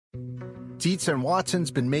Dietz and Watson's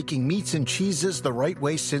been making meats and cheeses the right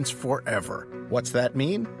way since forever. What's that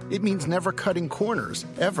mean? It means never cutting corners,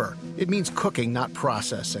 ever. It means cooking, not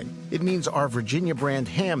processing. It means our Virginia brand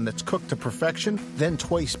ham that's cooked to perfection, then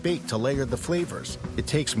twice baked to layer the flavors. It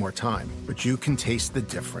takes more time, but you can taste the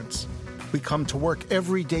difference. We come to work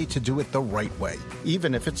every day to do it the right way,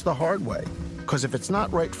 even if it's the hard way. Because if it's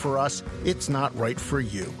not right for us, it's not right for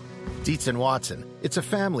you. Dietz and Watson, it's a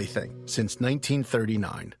family thing since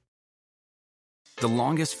 1939. The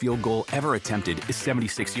longest field goal ever attempted is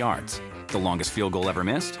 76 yards. The longest field goal ever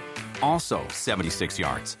missed? Also 76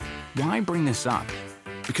 yards. Why bring this up?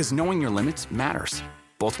 Because knowing your limits matters,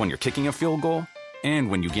 both when you're kicking a field goal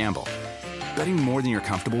and when you gamble. Betting more than you're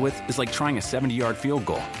comfortable with is like trying a 70-yard field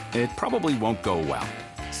goal. It probably won't go well.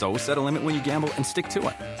 So set a limit when you gamble and stick to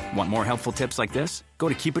it. Want more helpful tips like this? Go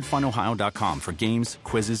to keepitfunohio.com for games,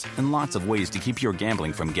 quizzes, and lots of ways to keep your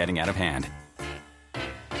gambling from getting out of hand.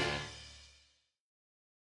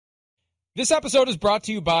 This episode is brought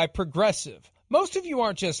to you by Progressive. Most of you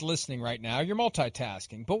aren't just listening right now, you're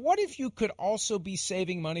multitasking. But what if you could also be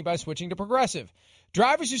saving money by switching to Progressive?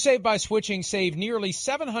 Drivers who save by switching save nearly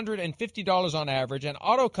 $750 on average, and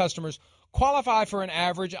auto customers qualify for an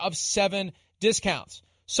average of 7 discounts.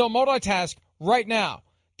 So multitask right now.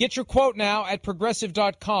 Get your quote now at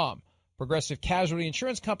Progressive.com. Progressive Casualty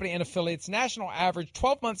Insurance Company and affiliates, national average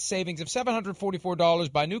 12-month savings of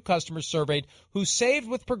 $744 by new customers surveyed who saved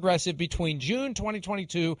with Progressive between June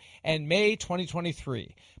 2022 and May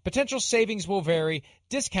 2023. Potential savings will vary.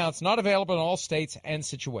 Discounts not available in all states and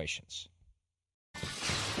situations.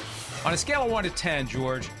 On a scale of 1 to 10,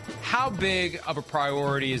 George, how big of a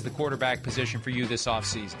priority is the quarterback position for you this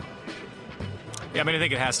offseason? Yeah, I mean, I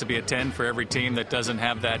think it has to be a 10 for every team that doesn't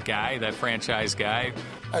have that guy, that franchise guy.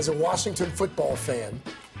 As a Washington football fan,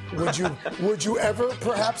 would you ever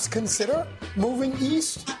perhaps consider moving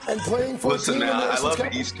east and playing for a team? Listen, man, I love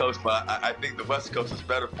Cup? the East Coast, but I think the West Coast is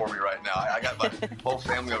better for me right now. I got my whole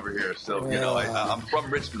family over here, so you know I'm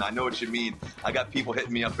from Richmond. I know what you mean. I got people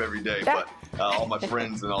hitting me up every day, but all my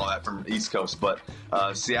friends and all that from the East Coast. But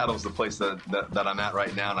Seattle's the place that I'm at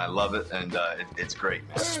right now, and I love it, and it's great,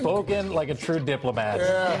 man. Spoken like a true diplomat.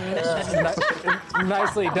 Yeah.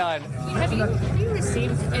 Nicely done. Have you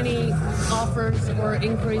received any offers or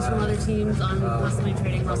inquiries from other teams on possibly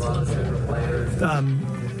trading Russell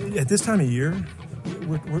Wilson? At this time of year,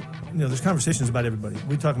 we're there's conversations about everybody.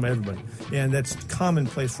 We talk about everybody, and that's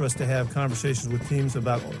commonplace for us to have conversations with teams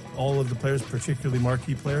about all of the players, particularly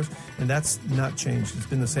marquee players, and that's not changed. It's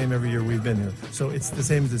been the same every year we've been here, so it's the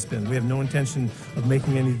same as it's been. We have no intention of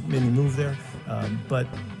making any move there, but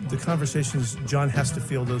the conversations, John has to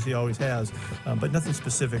feel those he always has, but nothing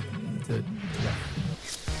specific to that.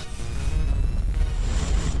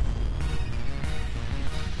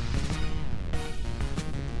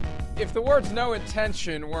 If the words no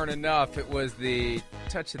intention weren't enough, it was the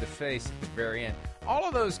touch of the face at the very end. All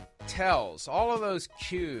of those tells, all of those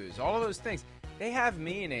cues, all of those things, they have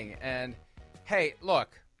meaning. And, hey,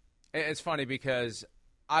 look, it's funny because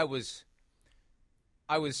I was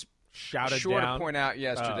shouted sure down. to point out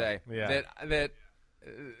yesterday that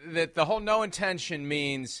the whole no intention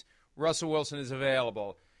means Russell Wilson is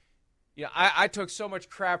available. You know, I took so much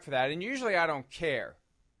crap for that, and usually I don't care.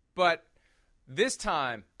 But this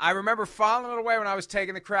time, I remember filing it away when I was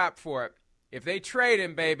taking the crap for it. If they trade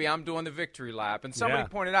him, baby, I'm doing the victory lap. And somebody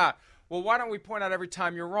pointed out, well, why don't we point out every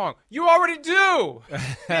time you're wrong? You already do.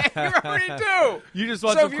 You already do. You just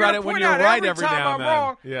want some credit when you're right every now and then.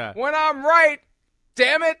 Wrong, yeah. When I'm right,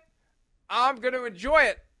 damn it, I'm going to enjoy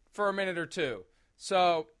it for a minute or two.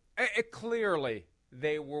 So clearly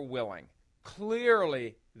they were willing.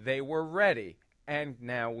 Clearly they were ready. And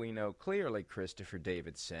now we know clearly, Christopher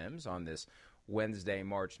David Sims, on this Wednesday,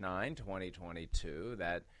 March 9, 2022,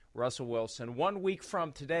 that Russell Wilson, 1 week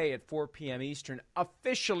from today at 4 p.m. Eastern,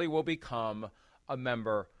 officially will become a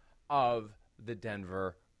member of the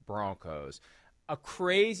Denver Broncos. A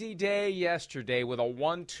crazy day yesterday with a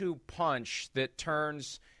 1-2 punch that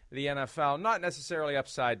turns the NFL not necessarily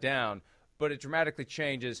upside down, but it dramatically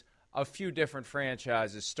changes a few different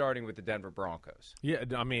franchises, starting with the Denver Broncos. Yeah,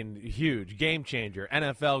 I mean, huge. Game changer.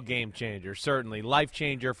 NFL game changer, certainly. Life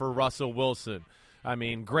changer for Russell Wilson. I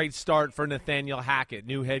mean, great start for Nathaniel Hackett,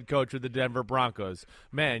 new head coach of the Denver Broncos.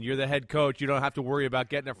 Man, you're the head coach. You don't have to worry about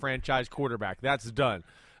getting a franchise quarterback. That's done.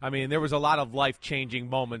 I mean, there was a lot of life-changing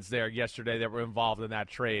moments there yesterday that were involved in that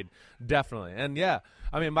trade, definitely. And, yeah,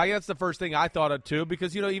 I mean, Mike, that's the first thing I thought of, too,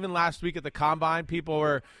 because, even last week at the Combine, people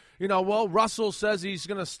were – well, Russell says he's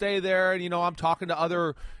going to stay there, and, I'm talking to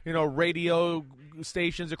other, radio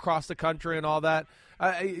stations across the country and all that.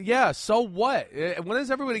 Yeah, so what? When is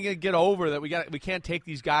everybody going to get over that we can't take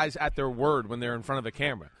these guys at their word when they're in front of a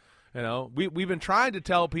camera? You know, we've been trying to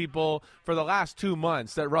tell people for the last 2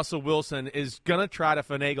 months that Russell Wilson is going to try to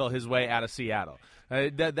finagle his way out of Seattle.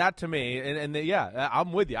 That to me, yeah,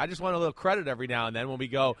 I'm with you. I just want a little credit every now and then when we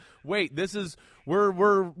go, wait,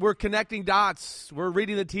 we're connecting dots. We're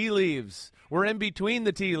reading the tea leaves. We're in between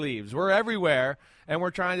the tea leaves. We're everywhere, and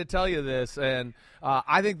we're trying to tell you this. And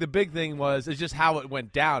I think the big thing is just how it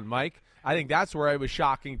went down, Mike. I think that's where it was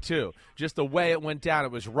shocking, too. Just the way it went down.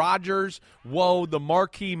 It was Rodgers, the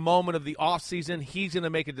marquee moment of the offseason. He's going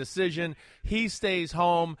to make a decision. He stays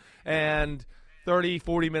home, and 30,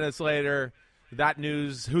 40 minutes later, that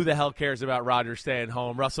news, who the hell cares about Rodgers staying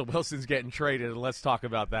home? Russell Wilson's getting traded, and let's talk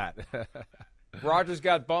about that. Rodgers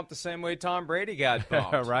got bumped the same way Tom Brady got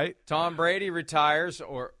bumped. Right? Tom Brady retires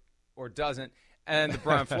or doesn't, and the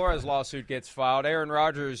Brian Flores lawsuit gets filed. Aaron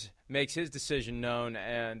Rodgers makes his decision known,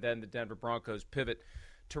 and then the Denver Broncos pivot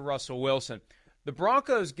to Russell Wilson. The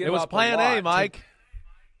Broncos give up a lot. It was plan A, Mike.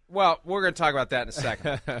 Well, we're going to talk about that in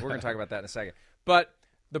a second. But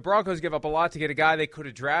the Broncos give up a lot to get a guy they could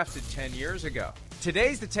have drafted 10 years ago.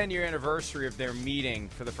 Today's the 10-year anniversary of their meeting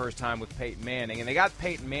for the first time with Peyton Manning, and they got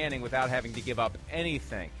Peyton Manning without having to give up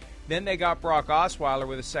anything. Then they got Brock Osweiler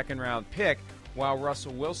with a second-round pick, while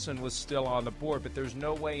Russell Wilson was still on the board. But there's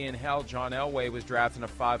no way in hell John Elway was drafting a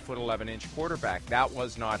 5'11" quarterback. That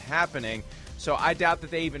was not happening. So I doubt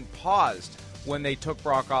that they even paused when they took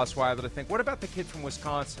Brock Osweiler to think, what about the kid from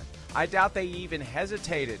Wisconsin? I doubt they even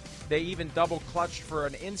hesitated. They even double-clutched for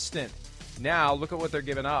an instant. Now, look at what they're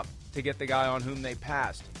giving up to get the guy on whom they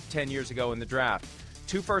passed 10 years ago in the draft.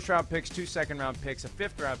 2 first-round picks, 2 second-round picks, a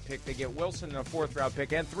 5th-round pick. They get Wilson and a 4th-round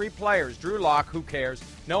pick, and 3 players. Drew Lock, who cares?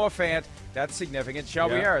 Noah Fant, that's significant.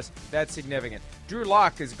 Shelby Harris, that's significant. Drew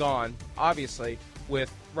Lock is gone, obviously,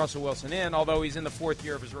 with Russell Wilson in, although he's in the 4th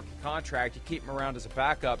year of his rookie contract. You keep him around as a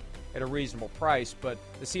backup at a reasonable price, but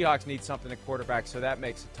the Seahawks need something at quarterback, so that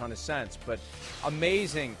makes a ton of sense. But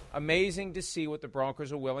amazing to see what the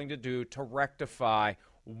Broncos are willing to do to rectify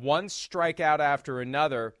one strikeout after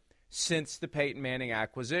another since the Peyton Manning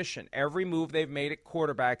acquisition. Every move they've made at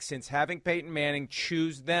quarterback since having Peyton Manning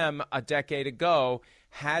choose them a decade ago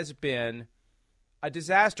has been a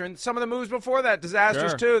disaster. And some of the moves before that,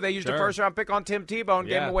 disasters too. They used a first-round pick on Tim Tebow and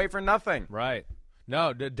gave him away for nothing. Right.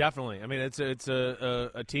 No, definitely. I mean, it's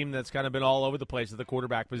a team that's kind of been all over the place at the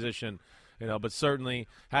quarterback position, but certainly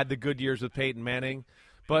had the good years with Peyton Manning.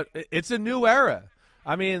 But it's a new era.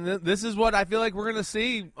 I mean, this is what I feel like we're going to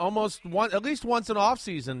see at least once an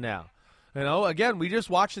offseason now. Again, we just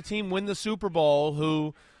watched the team win the Super Bowl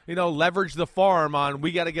who, leveraged the farm on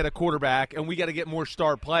we got to get a quarterback and we got to get more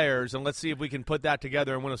star players, and let's see if we can put that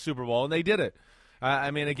together and win a Super Bowl. And they did it.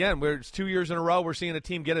 Again, it's 2 years in a row we're seeing a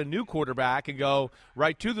team get a new quarterback and go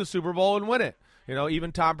right to the Super Bowl and win it.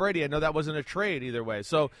 Even Tom Brady, I know that wasn't a trade either way.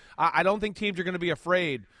 So I don't think teams are going to be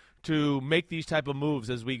afraid to make these type of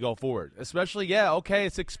moves as we go forward. Especially,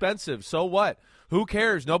 it's expensive. So what? Who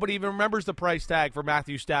cares? Nobody even remembers the price tag for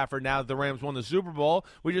Matthew Stafford now that the Rams won the Super Bowl.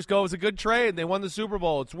 We just go, it was a good trade. They won the Super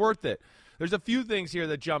Bowl. It's worth it. There's a few things here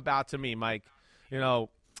that jump out to me, Mike.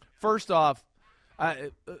 First off,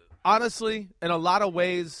 honestly, in a lot of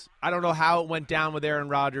ways, I don't know how it went down with Aaron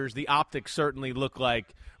Rodgers. The optics certainly look like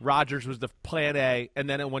Rodgers was the plan A, and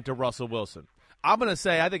then it went to Russell Wilson. I'm going to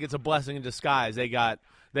say I think it's a blessing in disguise. They got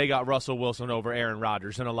Russell Wilson over Aaron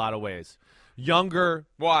Rodgers in a lot of ways. Younger,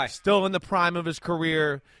 still in the prime of his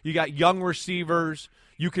career. You got young receivers.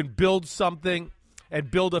 You can build something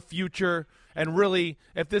and build a future. And really,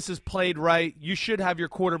 if this is played right, you should have your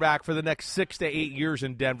quarterback for the next 6 to 8 years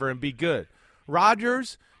in Denver and be good.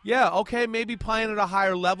 Rodgers, maybe playing at a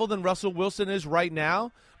higher level than Russell Wilson is right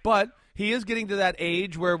now, but he is getting to that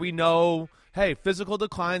age where we know, hey, physical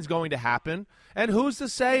decline is going to happen. And who's to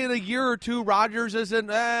say in a year or two Rodgers isn't,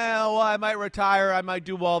 I might retire, I might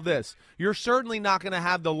do all this. You're certainly not going to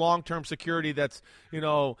have the long-term security that's,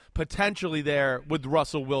 potentially there with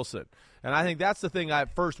Russell Wilson. And I think that's the thing I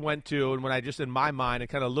first went to, and when I just, in my mind, I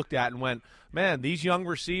kind of looked at and went, man, these young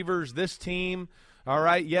receivers, this team, all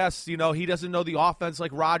right, yes, he doesn't know the offense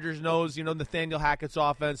like Rodgers knows, Nathaniel Hackett's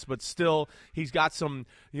offense, but still he's got some,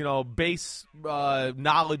 base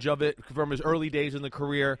knowledge of it from his early days in the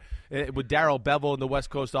career with Darrell Bevell in the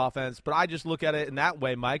West Coast offense. But I just look at it in that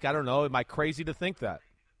way, Mike. I don't know. Am I crazy to think that?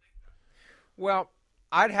 Well,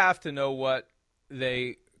 I'd have to know what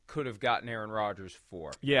they could have gotten Aaron Rodgers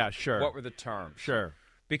for. Yeah, sure. What were the terms? Sure.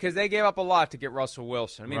 Because they gave up a lot to get Russell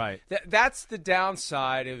Wilson. I mean, right. That's the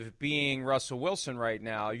downside of being Russell Wilson right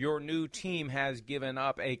now. Your new team has given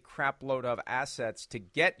up a crap load of assets to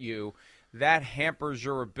get you. That hampers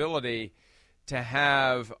your ability to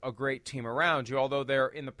have a great team around you, although they're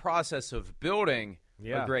in the process of building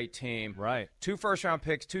a great team. Right. 2 first-round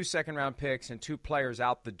picks, 2 second-round picks, and 2 players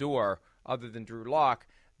out the door other than Drew Lock.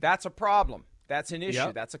 That's a problem. That's an issue.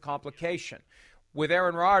 Yep. That's a complication. With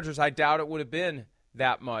Aaron Rodgers, I doubt it would have been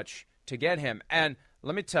that much to get him. And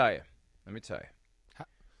let me tell you,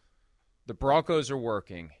 the Broncos are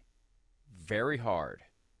working very hard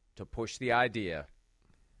to push the idea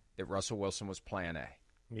that Russell Wilson was plan A.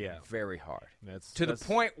 Yeah. Very hard. To the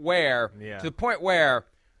point where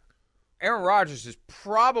Aaron Rodgers is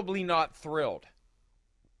probably not thrilled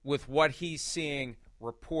with what he's seeing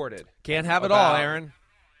reported. Can't have it all, Aaron.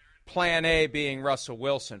 Plan A being Russell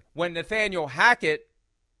Wilson. When Nathaniel Hackett,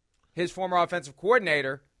 his former offensive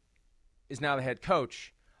coordinator, is now the head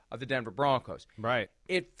coach of the Denver Broncos. Right.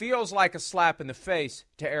 It feels like a slap in the face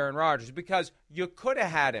to Aaron Rodgers because you could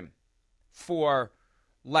have had him for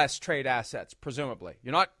less trade assets, presumably.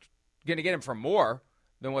 You're not going to get him for more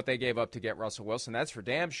than what they gave up to get Russell Wilson. That's for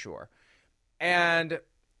damn sure. And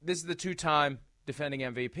this is the 2-time defending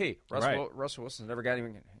MVP. Russell Wilson's never got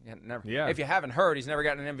even. Yeah. If you haven't heard, he's never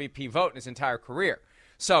gotten an MVP vote in his entire career.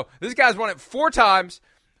 So this guy's won it 4 times.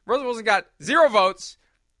 Russell Wilson got 0 votes,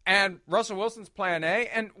 and Russell Wilson's plan A.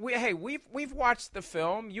 And we've watched the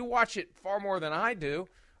film. You watch it far more than I do.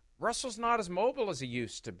 Russell's not as mobile as he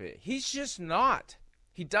used to be. He's just not.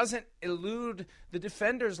 He doesn't elude the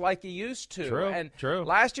defenders like he used to. True.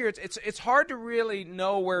 Last year, it's hard to really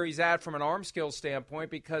know where he's at from an arm skill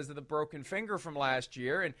standpoint because of the broken finger from last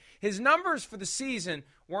year. And his numbers for the season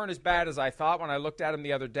weren't as bad as I thought when I looked at him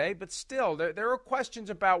the other day. But still, there are questions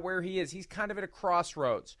about where he is. He's kind of at a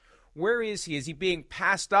crossroads. Where is he? Is he being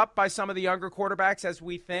passed up by some of the younger quarterbacks as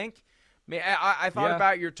we think? I thought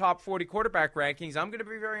about your top 40 quarterback rankings. I'm going to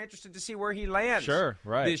be very interested to see where he lands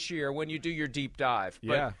this year when you do your deep dive.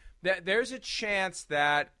 But there's a chance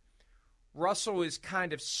that Russell is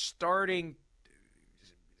kind of starting.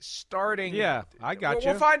 Yeah, I got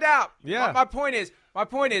you. We'll find out. Yeah. My point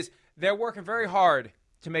is they're working very hard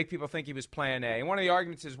to make people think he was plan A. And one of the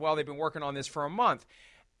arguments is, well, they've been working on this for a month.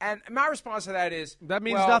 And my response to that is, that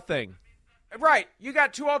means nothing. Right. You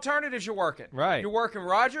got 2 alternatives you're working. Right. You're working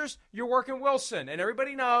Rodgers, you're working Wilson. And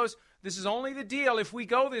everybody knows this is only the deal if we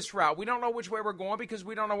go this route. We don't know which way we're going because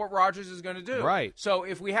we don't know what Rodgers is going to do. Right. So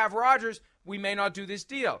if we have Rodgers, we may not do this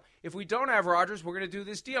deal. If we don't have Rodgers, we're going to do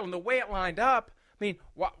this deal. And the way it lined up, I mean,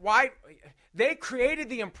 why they created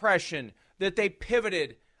the impression that they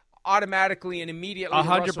pivoted automatically and immediately 100%,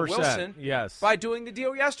 Russell Wilson yes. by doing the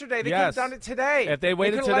deal yesterday. They could have done it today. If they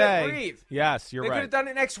waited today, let it breathe. Yes, you're right. They could have done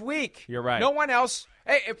it next week. You're right. No one else.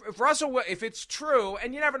 Hey, if it's true,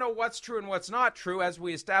 and you never know what's true and what's not true, as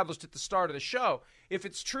we established at the start of the show, if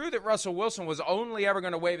it's true that Russell Wilson was only ever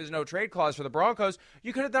going to waive his no-trade clause for the Broncos,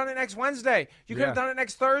 you could have done it next Wednesday. You could have done it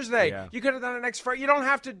next Thursday. Yeah. You could have done it next Friday. You don't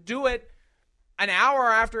have to do it an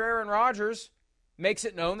hour after Aaron Rodgers makes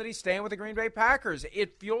it known that he's staying with the Green Bay Packers.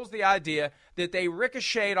 It fuels the idea that they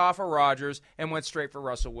ricocheted off of Rodgers and went straight for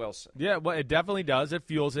Russell Wilson. Yeah, well, it definitely does. It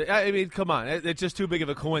fuels it. I mean, come on. It's just too big of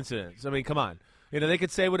a coincidence. I mean, come on. They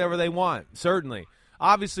could say whatever they want, certainly.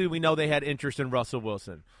 Obviously, we know they had interest in Russell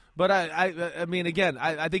Wilson. But, I mean, again,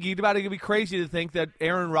 I think you'd about to be crazy to think that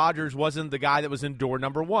Aaron Rodgers wasn't the guy that was in door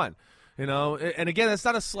number 1. And, again, it's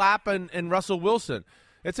not a slap in Russell Wilson.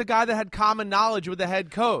 It's a guy that had common knowledge with the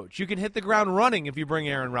head coach. You can hit the ground running if you bring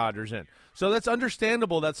Aaron Rodgers in. So that's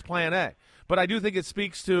understandable. That's plan A. But I do think it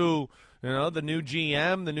speaks to, the new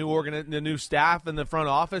GM, the new staff in the front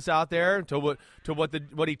office out there, to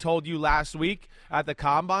what he told you last week at the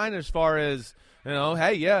Combine as far as,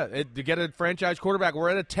 to get a franchise quarterback, we're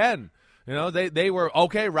at a 10. They were,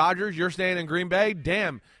 okay, Rodgers, you're staying in Green Bay.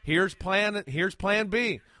 Damn, here's plan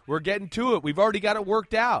B. We're getting to it. We've already got it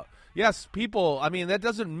worked out. Yes, people, I mean, that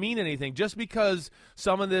doesn't mean anything. Just because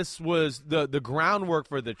some of this was the groundwork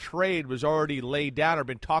for the trade was already laid down or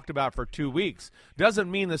been talked about for 2 weeks doesn't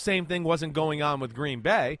mean the same thing wasn't going on with Green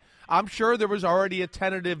Bay. I'm sure there was already a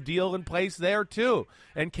tentative deal in place there, too,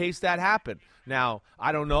 in case that happened. Now,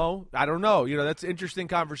 I don't know. That's an interesting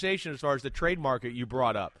conversation as far as the trade market you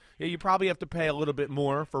brought up. Yeah, you probably have to pay a little bit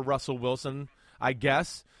more for Russell Wilson, I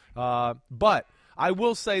guess. But I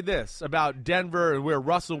will say this about Denver and where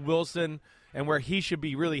Russell Wilson and where he should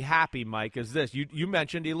be really happy, Mike, is this. You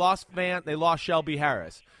mentioned they lost Shelby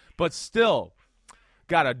Harris, but still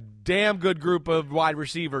got a damn good group of wide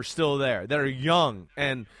receivers still there that are young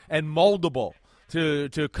and moldable.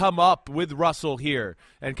 to come up with Russell here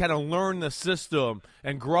and kind of learn the system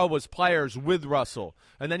and grow as players with Russell.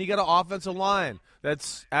 And then you got an offensive line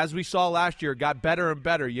that's, as we saw last year, got better and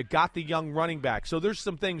better. You got the young running back. So there's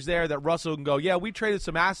some things there that Russell can go, yeah, we traded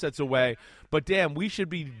some assets away, but damn, we should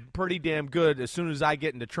be pretty damn good as soon as I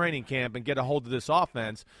get into training camp and get a hold of this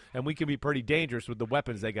offense, and we can be pretty dangerous with the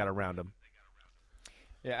weapons they got around them.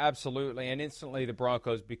 Yeah, absolutely. And instantly the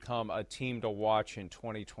Broncos become a team to watch in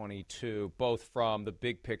 2022, both from the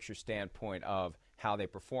big picture standpoint of how they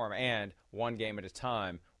perform and one game at a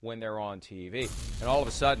time when they're on TV. And all of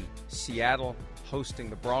a sudden, Seattle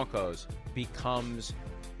hosting the Broncos becomes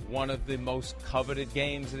one of the most coveted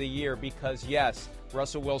games of the year because, yes,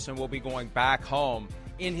 Russell Wilson will be going back home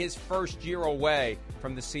in his first year away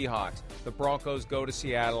from the Seahawks. The Broncos go to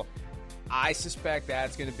Seattle. I suspect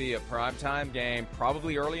that's going to be a primetime game,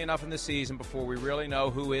 probably early enough in the season before we really know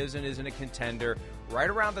who is and isn't a contender. Right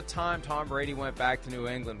around the time Tom Brady went back to New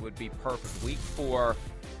England would be perfect. Week 4,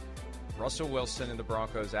 Russell Wilson and the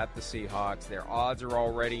Broncos at the Seahawks. Their odds are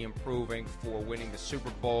already improving for winning the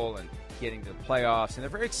Super Bowl and getting to the playoffs, and they're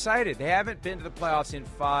very excited. They haven't been to the playoffs in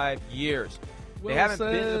 5 years. They haven't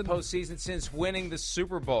been to the postseason since winning the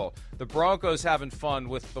Super Bowl. The Broncos having fun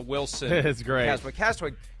with the Wilson. It's great.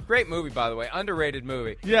 Castaway, great movie, by the way. Underrated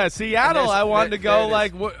movie. Yeah, Seattle, I wanted to go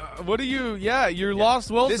like, what do you, you're lost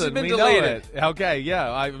Wilson. This has been we deleted. Know it. Okay,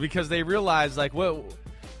 yeah, because they realized, like, what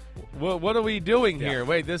are we doing here?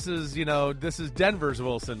 Wait, this is Denver's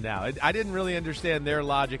Wilson now. I didn't really understand their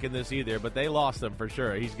logic in this either, but they lost him for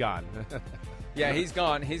sure. He's gone. Yeah, he's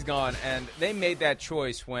gone. And they made that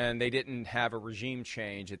choice when they didn't have a regime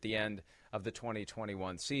change at the end of the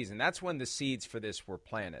 2021 season. That's when the seeds for this were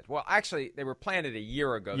planted. Well, actually, they were planted a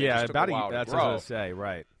year ago. They just took a while to that's grow. what I was going to say,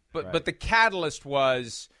 right. But the catalyst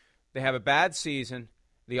was they have a bad season.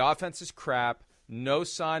 The offense is crap. No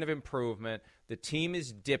sign of improvement. The team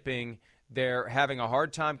is dipping. They're having a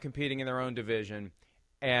hard time competing in their own division.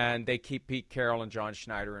 And they keep Pete Carroll and John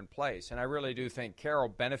Schneider in place. And I really do think Carroll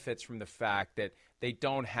benefits from the fact that they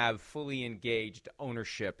don't have fully engaged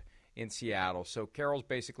ownership in Seattle. So Carroll's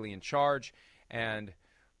basically in charge, and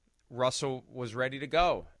Russell was ready to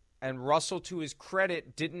go. And Russell, to his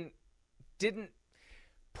credit, didn't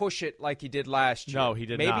push it like he did last year. No, he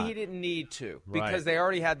did not. Maybe he didn't need to because they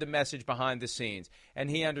already had the message behind the scenes. And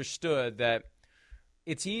he understood that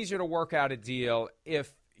it's easier to work out a deal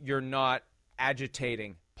if you're not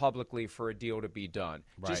agitating publicly for a deal to be done.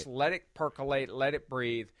 Right. Just let it percolate, let it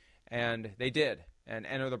breathe, and they did. And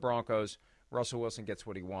enter the Broncos. Russell Wilson gets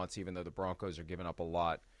what he wants, even though the Broncos are giving up a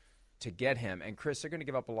lot to get him. And, Chris, they're going to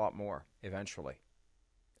give up a lot more eventually.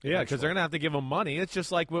 Yeah, because they're going to have to give him money. It's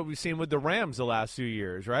just like what we've seen with the Rams the last few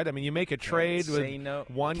years, right? I mean, you make a trade with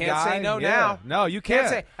one guy. Can't say no now. No, you can't.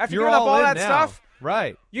 Say, after You're giving up all that now. stuff,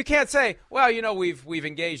 right? You can't say, well, we've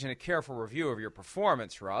engaged in a careful review of your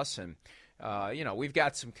performance, Russ, and we've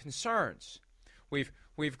got some concerns. We're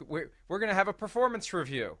going to have a performance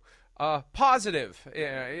review. Positive.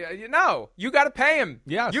 No, you got to pay him.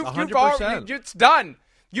 Yes, you've 100%. It's done.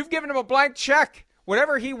 You've given him a blank check.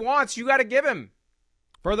 Whatever he wants, you got to give him.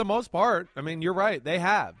 For the most part, I mean, you're right. They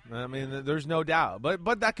have. I mean, there's no doubt.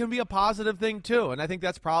 But that can be a positive thing, too. And I think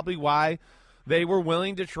that's probably why they were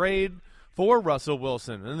willing to trade for Russell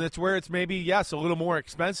Wilson. And that's where it's maybe, yes, a little more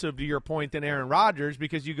expensive, to your point, than Aaron Rodgers,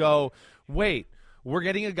 because you go, wait, we're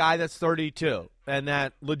getting a guy that's 32 and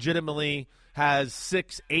that legitimately has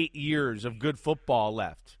 6-8 years of good football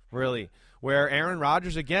left, really. Where Aaron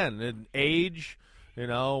Rodgers, again, in age,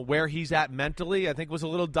 where he's at mentally, I think was a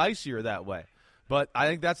little dicier that way. But I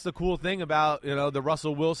think that's the cool thing about, the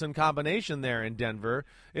Russell Wilson combination there in Denver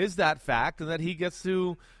is that fact, and that he gets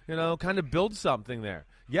to, kind of build something there.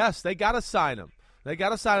 Yes, they got to sign him. They got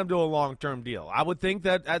to sign him to a long-term deal. I would think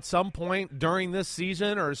that at some point during this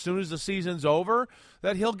season or as soon as the season's over,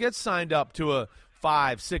 that he'll get signed up to a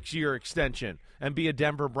 5-6 year extension and be a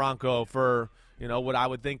Denver Bronco for, what I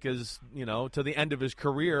would think is, to the end of his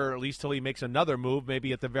career, or at least till he makes another move,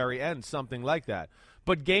 maybe at the very end, something like that.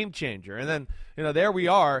 But game changer. And then, there we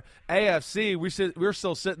are, AFC, we're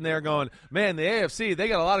still sitting there going, man, the AFC, they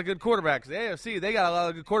got a lot of good quarterbacks. The AFC, they got a lot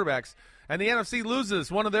of good quarterbacks. And the NFC loses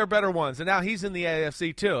one of their better ones, and now he's in the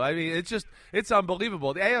AFC too. I mean, it's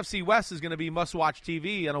unbelievable. The AFC West is going to be must-watch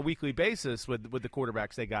TV on a weekly basis with the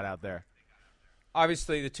quarterbacks they got out there.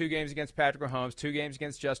 Obviously, the 2 games against Patrick Mahomes, 2 games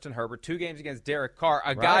against Justin Herbert, 2 games against Derek Carr,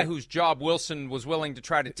 a guy whose job Wilson was willing to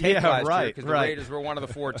try to take last year because the Raiders were one of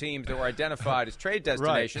the 4 teams that were identified as trade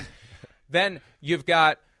destinations. Then you've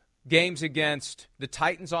got games against the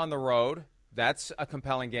Titans on the road. That's a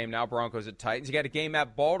compelling game now, Broncos at Titans. You got a game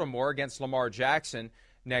at Baltimore against Lamar Jackson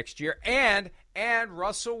next year, and And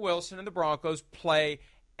Russell Wilson and the Broncos play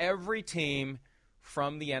every team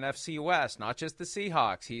from the NFC West, not just the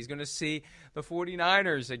Seahawks. He's going to see the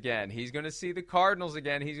 49ers again. He's going to see the Cardinals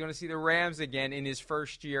again. He's going to see the Rams again in his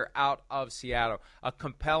first year out of Seattle. A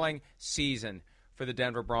compelling season for the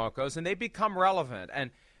Denver Broncos, and they become relevant.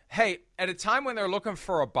 And, hey, at a time when they're looking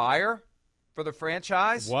for a buyer for the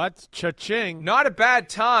franchise. What? Cha-ching. Not a bad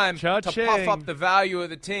time Cha-ching. to puff up the value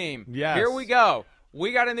of the team. Yes. Here we go.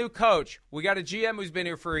 We got a new coach. We got a GM who's been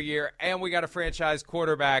here for a year, and we got a franchise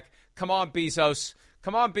quarterback. Come on, Bezos.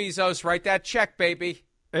 Come on, Bezos. Write that check, baby.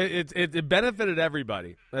 It benefited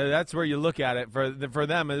everybody. That's where you look at it. For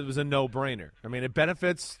them, it was a no-brainer. I mean, it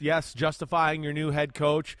benefits, yes, justifying your new head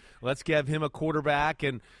coach. Let's give him a quarterback,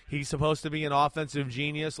 and he's supposed to be an offensive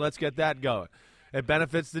genius. Let's get that going. It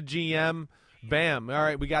benefits the GM. Bam. All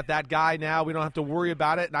right, we got that guy now. We don't have to worry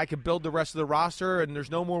about it, and I can build the rest of the roster, and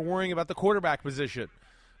there's no more worrying about the quarterback position.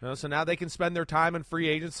 So now they can spend their time in free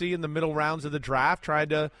agency in the middle rounds of the draft trying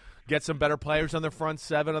to get some better players on the front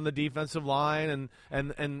seven, on the defensive line,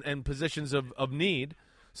 and positions of need.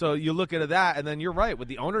 So you look at that, and then you're right, with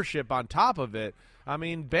the ownership on top of it, I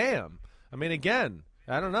mean, bam. I mean, again,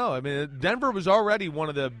 I don't know. I mean, Denver was already one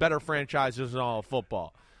of the better franchises in all of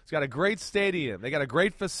football. It's got a great stadium. They got a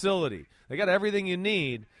great facility. They got everything you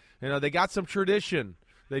need. You know, they got some tradition.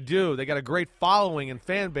 They do. They got a great following and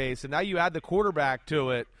fan base, and now you add the quarterback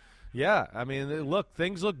to it. Yeah, I mean, look,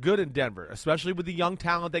 things look good in Denver, especially with the young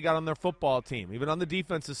talent they got on their football team, even on the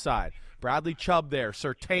defensive side. Bradley Chubb there,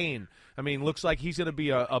 Surtain. I mean, looks like he's going to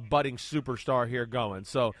be a budding superstar here going.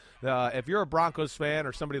 So if you're a Broncos fan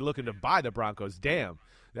or somebody looking to buy the Broncos, damn,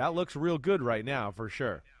 that looks real good right now for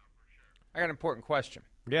sure. I got an important question.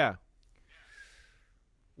 Yeah.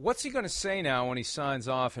 What's he going to say now when he signs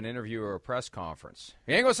off an interview or a press conference?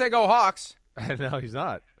 He ain't going to say go Hawks. No, he's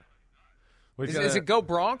not. Is it go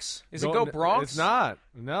Bronx? Is it go Bronx? It's not.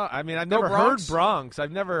 No, I mean, I've Go never Bronx? heard Bronx.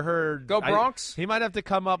 I've never heard Go Bronx? He might have to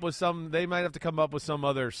come up with some. They might have to come up with some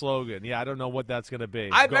other slogan. Yeah, I don't know what that's going to be.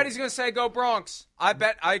 I bet he's going to say go Bronx. I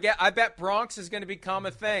bet Bronx is going to become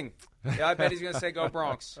a thing. Yeah, I bet he's going to say go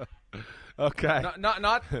Bronx. Okay.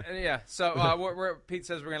 Not yeah. So Pete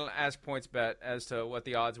says we're going to ask PointsBet as to what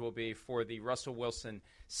the odds will be for the Russell Wilson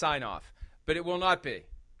sign-off. But it will not be.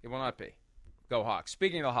 It will not be. Go Hawks.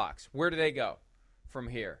 Speaking of the Hawks, where do they go from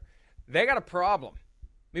here? They got a problem.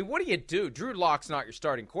 I mean, what do you do? Drew Lock's not your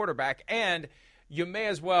starting quarterback, and you may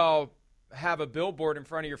as well have a billboard in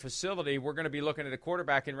front of your facility. We're going to be looking at a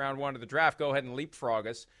quarterback in round 1 of the draft. Go ahead and leapfrog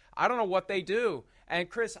us. I don't know what they do. And,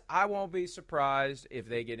 Chris, I won't be surprised if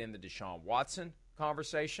they get in the Deshaun Watson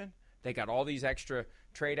conversation. They got all these extra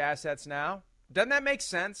trade assets now. Doesn't that make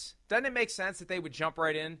sense? Doesn't it make sense that they would jump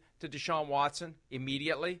right in to Deshaun Watson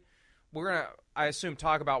immediately? We're going to, I assume,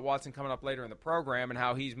 talk about Watson coming up later in the program and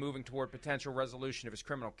how he's moving toward potential resolution of his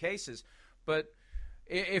criminal cases. But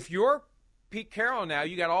if you're Pete Carroll now,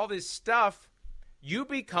 you got all this stuff, you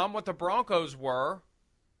become what the Broncos were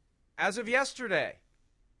as of yesterday.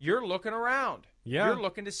 You're looking around. Yeah. You're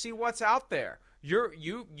looking to see what's out there.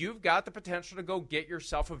 You've got the potential to go get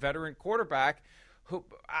yourself a veteran quarterback.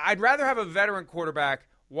 I'd rather have a veteran quarterback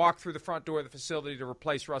walk through the front door of the facility to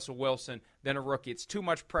replace Russell Wilson than a rookie. It's too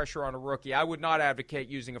much pressure on a rookie. I would not advocate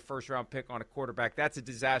using a first-round pick on a quarterback. That's a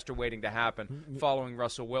disaster waiting to happen following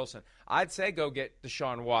Russell Wilson. I'd say go get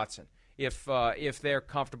Deshaun Watson if they're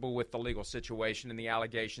comfortable with the legal situation and the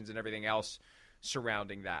allegations and everything else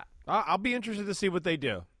surrounding that. I'll be interested to see what they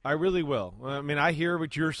do. I really will. I mean, I hear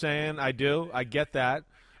what you're saying. I do. I get that.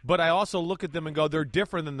 But I also look at them and go, they're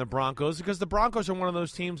different than the Broncos because the Broncos are one of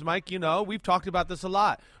those teams, Mike, you know, we've talked about this a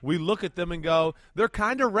lot. We look at them and go, they're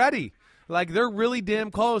kind of ready. Like, they're really damn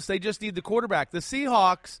close. They just need the quarterback. The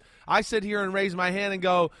Seahawks, I sit here and raise my hand and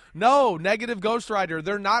go, no, negative Ghost Rider.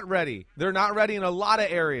 They're not ready. They're not ready in a lot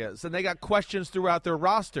of areas, and they got questions throughout their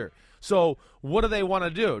roster. So what do they want to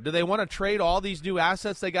do? Do they want to trade all these new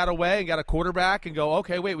assets they got away and got a quarterback and go,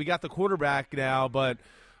 okay, wait, we got the quarterback now, but –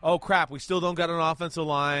 oh, crap, we still don't got an offensive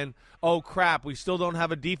line. Oh, crap, we still don't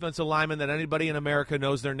have a defensive lineman that anybody in America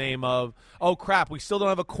knows their name of. Oh, crap, we still don't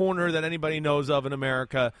have a corner that anybody knows of in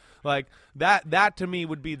America. Like, that to me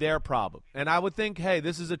would be their problem. And I would think, hey,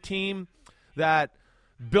 this is a team that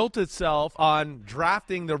built itself on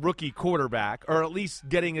drafting the rookie quarterback or at least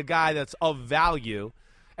getting a guy that's of value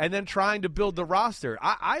and then trying to build the roster.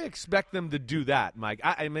 I expect them to do that, Mike.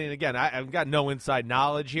 I mean, again, I've got no inside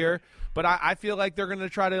knowledge here, but I feel like they're going to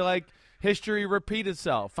try to, like, history repeat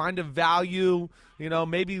itself, find a value, you know,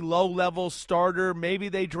 maybe low-level starter. Maybe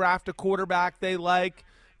they draft a quarterback they like,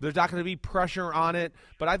 There's not going to be pressure on it,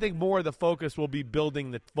 but I think more of the focus will be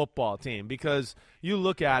building the football team because you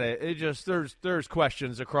look at it, there's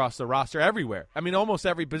questions across the roster everywhere. I mean, almost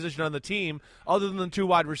every position on the team, other than the 2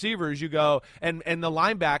 wide receivers, you go and the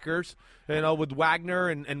linebackers. With Wagner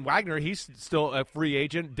and Wagner, he's still a free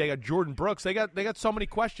agent. They got Jordan Brooks. They got so many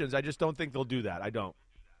questions. I just don't think they'll do that. I don't.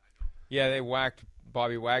 Yeah, they whacked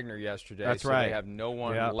Bobby Wagner yesterday. That's so right. They have no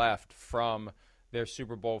one left from their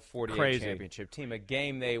Super Bowl 48 championship team, a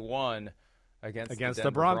game they won against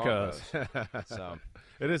the Broncos. So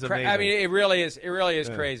it is amazing. I mean, it really is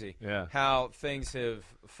crazy Yeah. how things have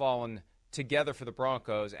fallen together for the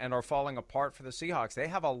Broncos and are falling apart for the Seahawks. They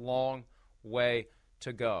have a long way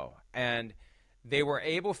to go, and they were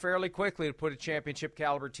able fairly quickly to put a championship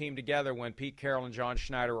caliber team together when Pete Carroll and John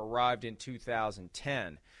Schneider arrived in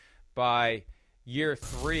 2010. By year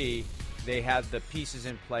 3, they had the pieces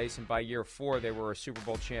in place, and by year 4, they were a Super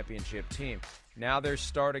Bowl championship team. Now they're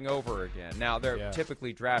starting over again. Now they're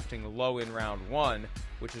typically drafting low in round 1,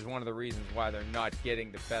 which is one of the reasons why they're not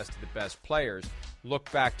getting the best of the best players. Look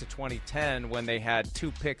back to 2010 when they had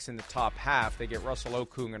 2 picks in the top half. They get Russell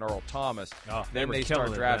Okung and Earl Thomas. Then they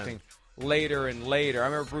start drafting later and later. I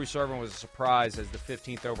remember Bruce Irvin was a surprise as the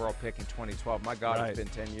 15th overall pick in 2012. My God, It's been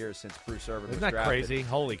 10 years since Bruce Irvin was drafted. Isn't that crazy?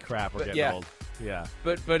 Holy crap, we're getting old. Yeah.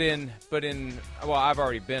 But in well, I've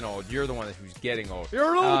already been old. You're the one who's getting old.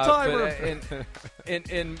 You're an old timer.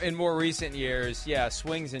 In more recent years,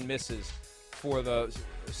 swings and misses for the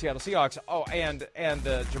Seattle Seahawks. Oh, and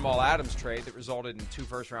the Jamal Adams trade that resulted in 2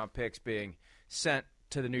 first-round picks being sent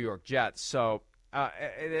to the New York Jets. So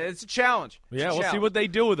it's a challenge. We'll see what they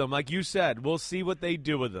do with them. Like you said, we'll see what they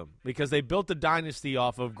do with them because they built a dynasty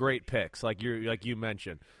off of great picks, like you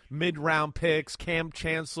mentioned, mid-round picks, Cam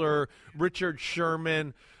Chancellor, Richard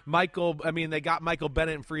Sherman, Michael. I mean, they got Michael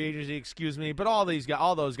Bennett in free agency. But all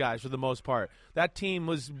those guys for the most part, that team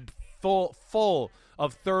was full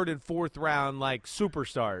of 3rd and 4th round like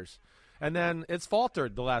superstars. And then it's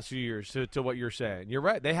faltered the last few years to what you're saying. You're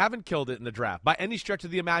right. They haven't killed it in the draft by any stretch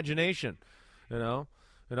of the imagination. You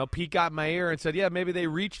know, Pete got in my ear and said, maybe they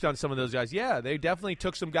reached on some of those guys. Yeah, they definitely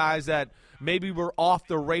took some guys that maybe were off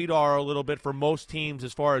the radar a little bit for most teams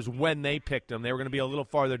as far as when they picked them. They were going to be a little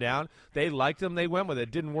farther down. They liked them. They went with it.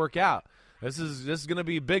 It didn't work out. This is going to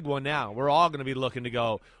be a big one now. We're all going to be looking to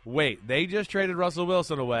go, wait, they just traded Russell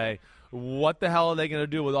Wilson away. What the hell are they going to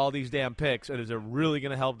do with all these damn picks? And is it really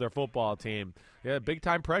going to help their football team? Yeah,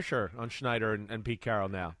 big-time pressure on Schneider and Pete Carroll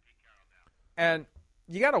now. And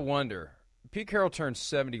you got to wonder, Pete Carroll turned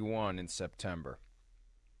 71 in September.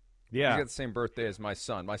 Yeah. He's got the same birthday as my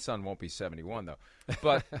son. My son won't be 71, though.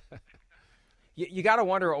 But you got to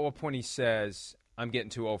wonder at what point he says, I'm getting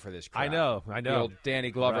too old for this crap. I know. The old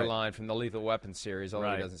Danny Glover line from the Lethal Weapon series,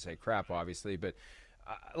 although he doesn't say crap, obviously. But,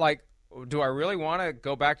 do I really want to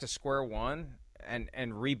go back to square one and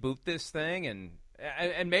reboot this thing?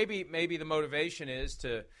 And maybe the motivation is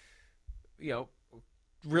to,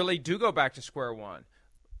 really do go back to square one.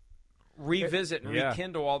 Revisit and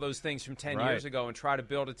rekindle all those things from 10 years ago and try to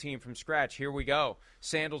build a team from scratch. Here we go.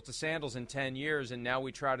 Sandals to sandals in 10 years, and now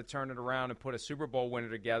we try to turn it around and put a Super Bowl winner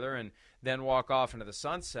together and then walk off into the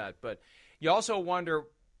sunset. But you also wonder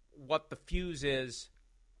what the fuse is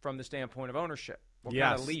from the standpoint of ownership. What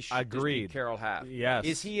kind of leash does Pete Carroll have? Yes.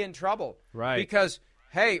 Is he in trouble? Right. Because,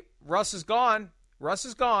 hey, Russ is gone.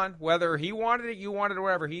 Whether he wanted it, you wanted it, or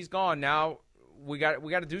whatever, he's gone. Now we got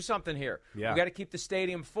to do something here. Yeah. We got to keep the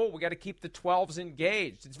stadium full. We got to keep the 12s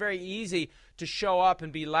engaged. It's very easy to show up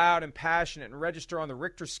and be loud and passionate and register on the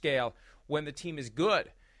Richter scale when the team is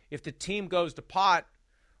good. If the team goes to pot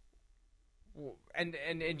and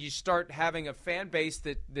you start having a fan base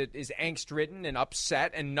that is angst-ridden and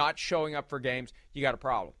upset and not showing up for games, you got a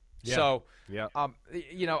problem. Yeah. So, yeah.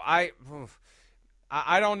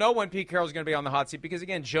 I don't know when Pete Carroll's going to be on the hot seat because,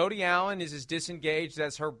 again, Jody Allen is as disengaged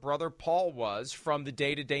as her brother Paul was from the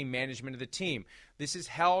day-to-day management of the team. This is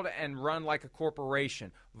held and run like a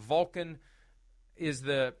corporation. Vulcan is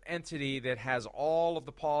the entity that has all of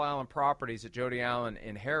the Paul Allen properties that Jody Allen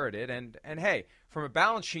inherited. And hey, from a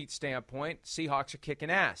balance sheet standpoint, Seahawks are kicking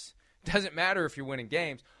ass. Doesn't matter if you're winning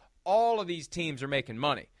games. All of these teams are making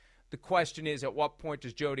money. The question is, at what point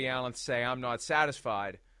does Jody Allen say, I'm not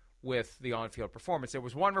satisfied with the on-field performance? There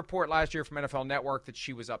was one report last year from NFL Network that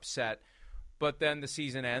she was upset, but then the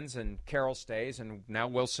season ends and Carroll stays, and now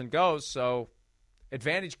Wilson goes. So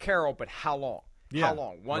advantage Carroll, but how long? Yeah, how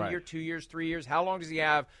long? 1 year, 2 years, 3 years? How long does he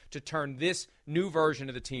have to turn this new version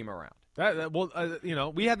of the team around?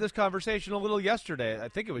 We had this conversation a little yesterday. I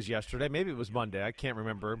think it was yesterday. Maybe it was Monday. I can't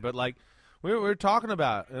remember. But, we were talking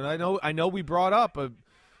about, and I know we brought up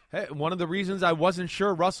hey, one of the reasons I wasn't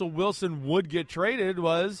sure Russell Wilson would get traded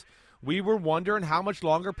was we were wondering how much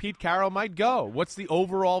longer Pete Carroll might go. What's the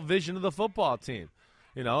overall vision of the football team?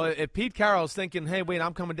 You know, if Pete Carroll's thinking, hey, wait,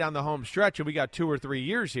 I'm coming down the home stretch and we got 2 or 3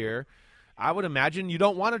 years here, I would imagine you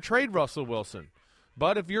don't want to trade Russell Wilson.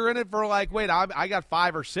 But if you're in it for like, wait, I got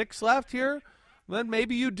 5 or 6 left here, then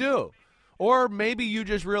maybe you do. Or maybe you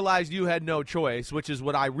just realized you had no choice, which is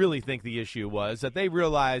what I really think the issue was, that they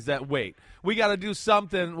realized that, wait, we got to do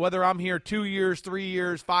something, whether I'm here 2 years, 3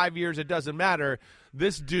 years, 5 years, it doesn't matter.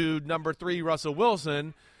 This dude, number 3, Russell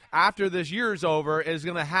Wilson, after this year's over, is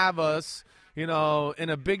going to have us, you know, in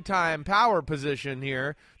a big-time power position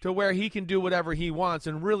here to where he can do whatever he wants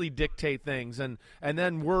and really dictate things, and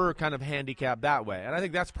then we're kind of handicapped that way. And I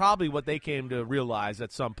think that's probably what they came to realize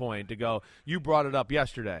at some point, to go, you brought it up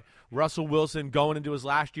yesterday. Russell Wilson going into his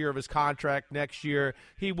last year of his contract next year,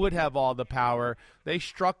 he would have all the power. They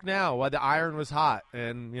struck now while the iron was hot,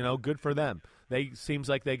 and, you know, good for them. Seems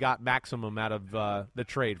like they got maximum out of the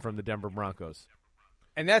trade from the Denver Broncos.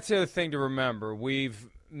 And that's the other thing to remember. We've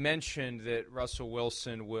mentioned that Russell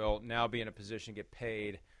Wilson will now be in a position to get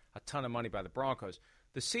paid a ton of money by the Broncos.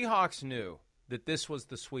 The Seahawks knew that this was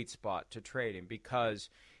the sweet spot to trade him, because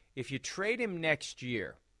if you trade him next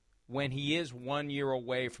year, when he is 1 year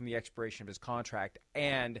away from the expiration of his contract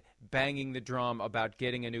and banging the drum about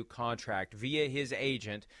getting a new contract via his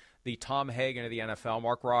agent, the Tom Hagen of the NFL,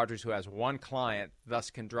 Mark Rodgers, who has one client,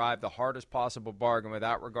 thus can drive the hardest possible bargain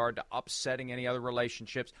without regard to upsetting any other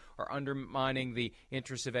relationships or undermining the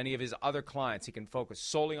interests of any of his other clients. He can focus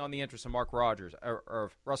solely on the interests of Mark Rodgers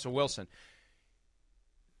or Russell Wilson.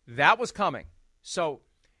 That was coming. So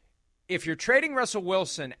if you're trading Russell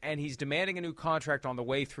Wilson and he's demanding a new contract on the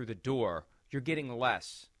way through the door, you're getting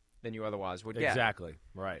less than you otherwise would get. Exactly,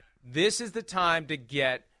 right. This is the time to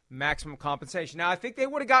get maximum compensation. Now, I think they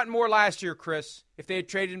would have gotten more last year, Chris, if they had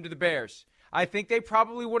traded him to the Bears. I think they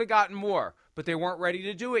probably would have gotten more, but they weren't ready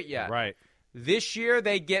to do it yet. Right. This year,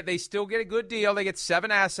 they still get a good deal. They get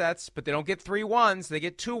 7 assets, but they don't get 3 ones. They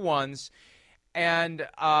get 2 ones. And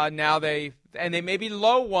now they may be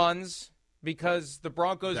low ones because the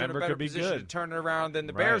Broncos are in a better position to turn it around than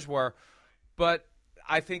the Bears were. But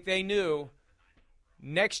I think they knew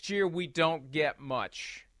next year we don't get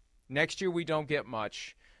much. Next year we don't get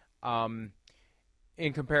much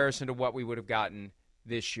in comparison to what we would have gotten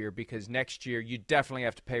this year, because next year you definitely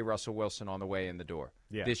have to pay Russell Wilson on the way in the door.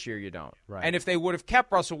 Yeah. This year you don't. Right. And if they would have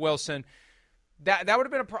kept Russell Wilson, that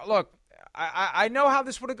would have been look, I know how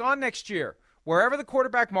this would have gone next year. Wherever the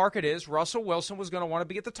quarterback market is, Russell Wilson was going to want to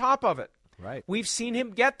be at the top of it. Right. We've seen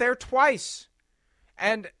him get there twice.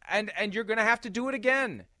 And you're going to have to do it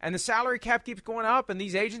again. And the salary cap keeps going up, and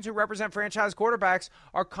these agents who represent franchise quarterbacks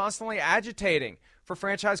are constantly agitating for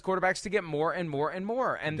franchise quarterbacks to get more and more and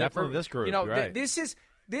more. And definitely this group, you know, right. This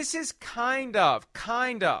is kind of,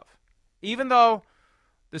 even though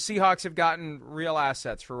the Seahawks have gotten real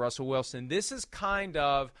assets for Russell Wilson, this is kind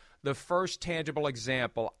of the first tangible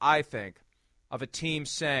example, I think, of a team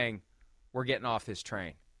saying, we're getting off this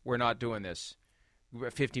train. We're not doing this.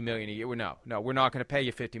 $50 million a year. No, we're not going to pay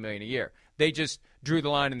you $50 million a year. They just drew the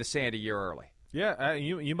line in the sand a year early. Yeah,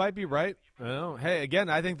 you might be right. Hey, again,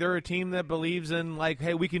 I think they're a team that believes in, like,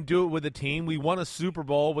 hey, we can do it with a team. We won a Super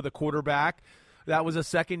Bowl with a quarterback that was a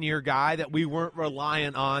second-year guy that we weren't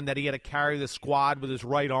reliant on, that he had to carry the squad with his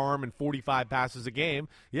right arm and 45 passes a game.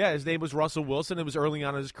 Yeah, his name was Russell Wilson. It was early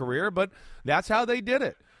on in his career, but that's how they did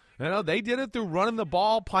it. You know, they did it through running the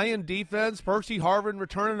ball, playing defense, Percy Harvin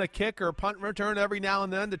returning a kick or a punt return every now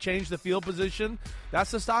and then to change the field position.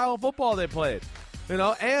 That's the style of football they played. You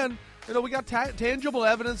know, and we got tangible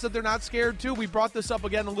evidence that they're not scared, too. We brought this up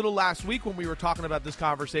again a little last week when we were talking about this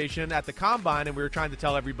conversation at the Combine, and we were trying to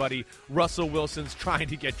tell everybody Russell Wilson's trying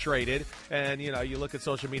to get traded. And, you know, you look at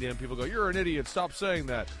social media and people go, you're an idiot, stop saying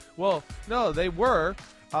that. Well, no, they were.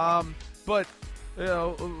 But, you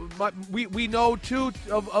know, we know, too,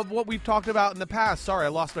 of what we've talked about in the past. Sorry, I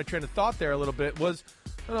lost my train of thought there a little bit. Was,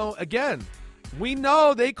 you know, again, we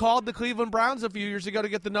know they called the Cleveland Browns a few years ago to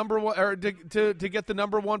get the number one, or to get the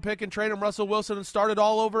number 1 pick and trade him Russell Wilson and start it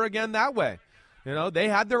all over again that way. You know, they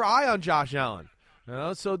had their eye on Josh Allen. You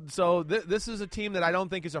know, so this is a team that I don't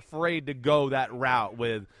think is afraid to go that route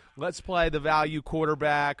with, let's play the value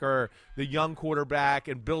quarterback or the young quarterback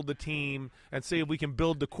and build the team and see if we can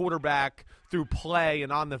build the quarterback through play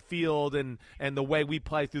and on the field and the way we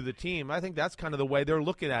play through the team. I think that's kind of the way they're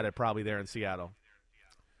looking at it probably there in Seattle.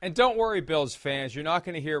 And don't worry, Bills fans. You're not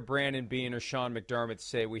going to hear Brandon Beane or Sean McDermott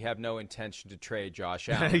say we have no intention to trade Josh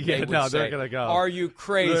Allen. They're going to go. Are you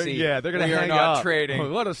crazy? They're going to hang up. We are not up.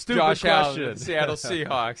 trading What a stupid Josh question. Allen, Seattle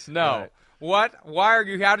Seahawks. No. Right. What? Why are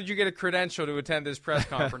you? How did you get a credential to attend this press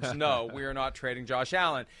conference? No, we are not trading Josh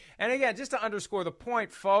Allen. And again, just to underscore the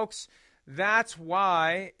point, folks, that's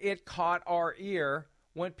why it caught our ear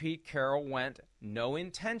when Pete Carroll went no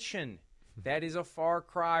intention. That is a far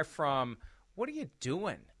cry from, what are you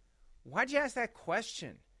doing? Why'd you ask that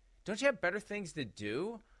question? Don't you have better things to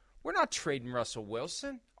do? We're not trading Russell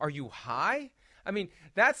Wilson. Are you high? I mean,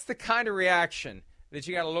 that's the kind of reaction that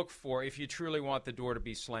you got to look for if you truly want the door to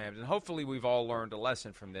be slammed. And hopefully we've all learned a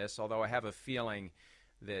lesson from this, although I have a feeling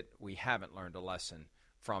that we haven't learned a lesson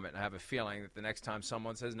from it. And I have a feeling that the next time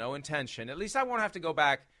someone says no intention, at least I won't have to go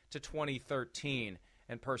back to 2013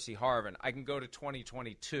 and Percy Harvin. I can go to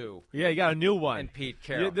 2022. Yeah, you got a new one. And Pete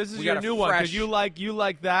Carroll. Yeah, this is your new one because you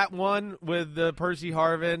like that one with the Percy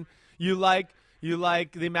Harvin. You like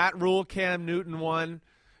the Matt Rule, Cam Newton one.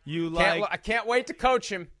 I can't wait to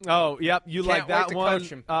coach him. Oh, yep. You like that one. Coach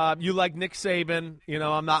him. You like Nick Saban.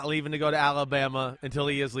 I'm not leaving to go to Alabama until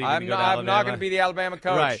he is leaving to go to Alabama. I'm not going to be the Alabama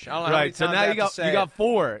coach. Right. I don't know how many So times now I you have to say got it.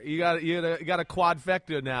 4. You got a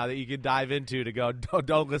quadfecta now that you can dive into to go.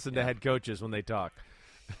 Don't listen to head coaches when they talk.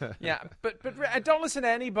 Yeah, but don't listen to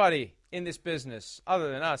anybody in this business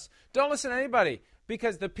other than us. Don't listen to anybody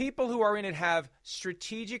because the people who are in it have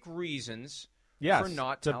strategic reasons for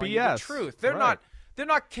not telling you the truth. They're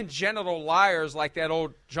not congenital liars like that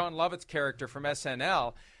old John Lovitz character from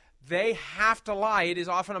SNL. They have to lie. It is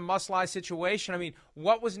often a must-lie situation. I mean,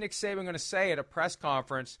 what was Nick Saban going to say at a press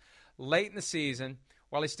conference late in the season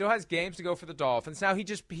while he still has games to go for the Dolphins? Now,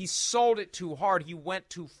 he sold it too hard. He went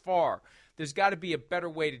too far. There's got to be a better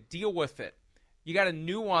way to deal with it. You got to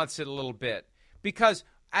nuance it a little bit because,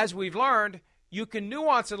 as we've learned, you can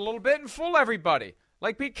nuance it a little bit and fool everybody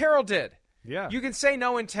like Pete Carroll did. Yeah. You can say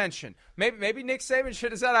no intention. Maybe Nick Saban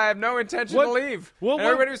should have said, I have no intention to leave. Well, and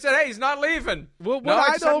everybody said, hey, he's not leaving.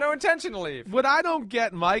 I just have no intention to leave. What I don't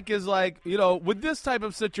get, Mike, is with this type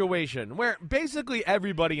of situation where basically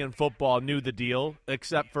everybody in football knew the deal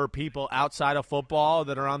except for people outside of football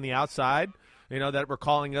that are on the outside, that were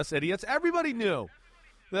calling us idiots. Everybody knew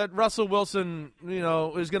that Russell Wilson,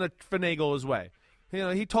 is going to finagle his way.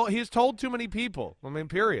 He's told too many people. I mean,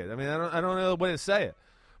 period. I mean, I don't know the way to say it.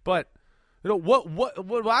 But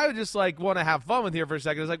what I would just want to have fun with here for a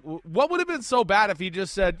second is what would have been so bad if he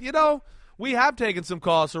just said, we have taken some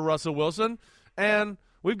calls for Russell Wilson and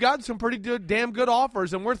we've got some pretty damn good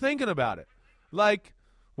offers and we're thinking about it.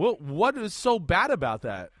 What is so bad about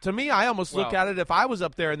that? To me, I almost look at it if I was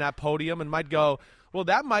up there in that podium and might go, well,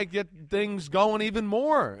 that might get things going even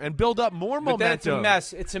more and build up more momentum. But then it's a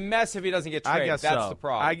mess. It's a mess if he doesn't get traded. I guess That's the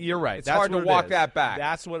problem. You're right. It's hard to walk that back.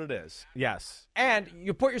 That's what it is. Yes. And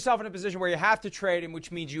you put yourself in a position where you have to trade him, which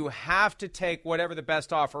means you have to take whatever the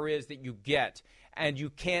best offer is that you get. And you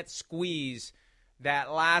can't squeeze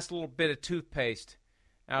that last little bit of toothpaste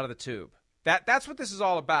out of the tube. That's what this is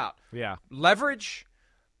all about. Yeah. Leverage,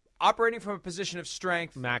 operating from a position of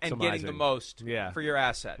strength, and getting the most for your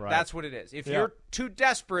asset. Right. That's what it is. If you're too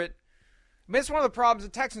desperate, it's one of the problems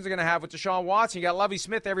the Texans are going to have with Deshaun Watson. You got Lovie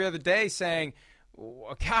Smith every other day saying,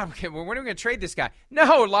 God, when are we going to trade this guy?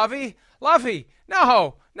 No, Lovie,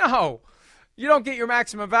 no. You don't get your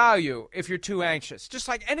maximum value if you're too anxious. Just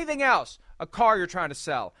like anything else, a car you're trying to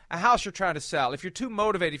sell, a house you're trying to sell. If you're too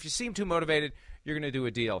motivated, if you seem too motivated, you're going to do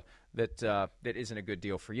a deal that isn't a good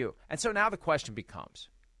deal for you. And so now the question becomes,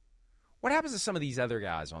 what happens to some of these other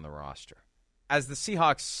guys on the roster as the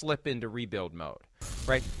Seahawks slip into rebuild mode,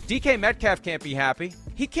 right? DK Metcalf can't be happy.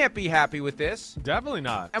 He can't be happy with this. Definitely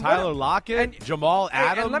not. And Tyler Lockett, Jamal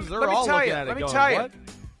Adams, they're all looking at it going, what?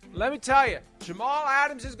 Let me tell you, Jamal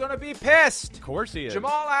Adams is going to be pissed. Of course he is.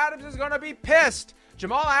 Jamal Adams is going to be pissed.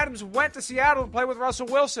 Jamal Adams went to Seattle to play with Russell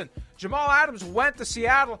Wilson. Jamal Adams went to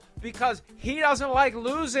Seattle because he doesn't like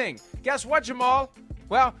losing. Guess what, Jamal?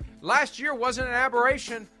 Well, last year wasn't an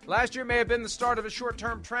aberration. Last year may have been the start of a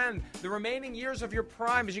short-term trend. The remaining years of your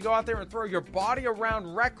prime, as you go out there and throw your body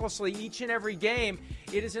around recklessly each and every game,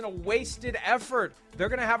 it is in a wasted effort. They're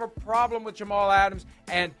going to have a problem with Jamal Adams.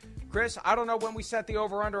 And, Chris, I don't know when we set the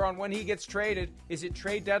over-under on when he gets traded. Is it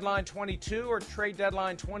trade deadline 22 or trade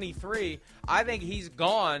deadline 23? I think he's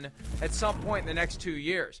gone at some point in the next 2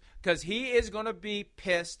 years because he is going to be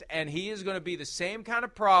pissed and he is going to be the same kind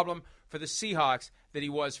of problem for the Seahawks that he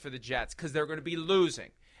was for the Jets because they're going to be losing.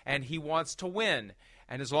 And he wants to win.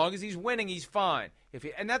 And as long as he's winning, he's fine.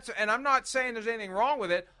 And I'm not saying there's anything wrong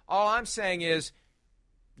with it. All I'm saying is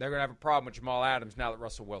they're going to have a problem with Jamal Adams now that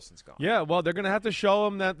Russell Wilson's gone. Yeah, well, they're going to have to show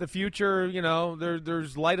him that the future,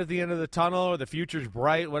 there's light at the end of the tunnel or the future's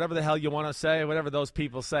bright, whatever the hell you want to say, whatever those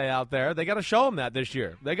people say out there. They got to show him that this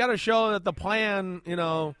year. They got to show that the plan,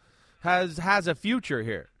 has a future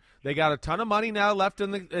here. They got a ton of money now left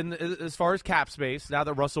in as far as cap space now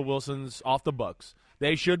that Russell Wilson's off the books.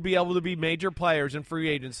 They should be able to be major players in free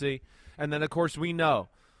agency. And then, of course, we know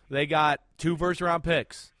they got 2 first-round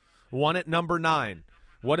picks, one at number 9.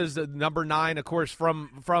 What is the number 9, of course,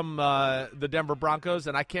 from the Denver Broncos?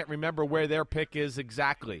 And I can't remember where their pick is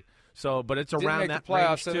exactly. So, but it's around that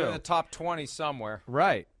range, too. They're in the top 20 somewhere.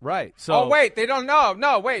 Right. So, wait, they don't know.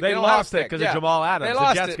 No, wait. They don't lost have it because of Jamal Adams. They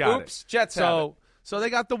lost the Jets it. got Oops, it. Jets have it. So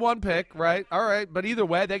they got the 1 pick, right? All right. But either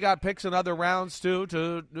way, they got picks in other rounds, too,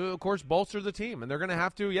 to of course, bolster the team. And they're going to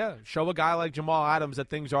have to, show a guy like Jamal Adams that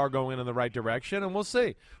things are going in the right direction. And we'll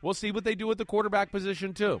see. We'll see what they do with the quarterback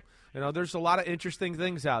position, too. There's a lot of interesting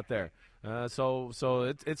things out there. So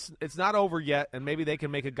it's not over yet, and maybe they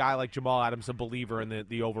can make a guy like Jamal Adams a believer in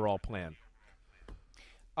the overall plan.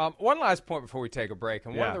 One last point before we take a break,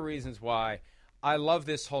 and one of the reasons why I love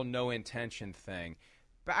this whole no intention thing.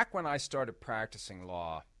 Back when I started practicing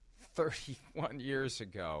law 31 years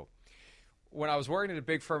ago, when I was working at a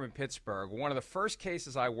big firm in Pittsburgh, one of the first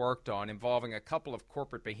cases I worked on involving a couple of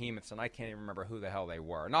corporate behemoths, and I can't even remember who the hell they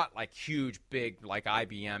were. Not like huge, big, like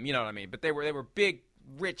IBM, you know what I mean? But they were big,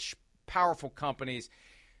 rich, powerful companies.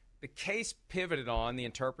 The case pivoted on the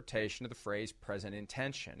interpretation of the phrase present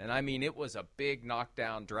intention. And I mean, it was a big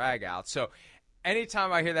knockdown drag out. So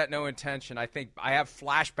anytime I hear that no intention, I think I have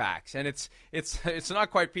flashbacks. And it's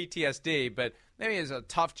not quite PTSD, but maybe it's a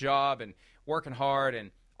tough job and working hard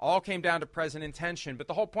and all came down to present intention. But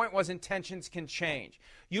the whole point was intentions can change.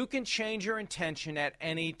 You can change your intention at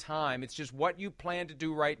any time. It's just what you plan to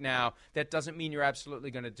do right now. That doesn't mean you're absolutely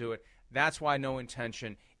going to do it. That's why no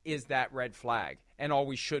intention is that red flag, and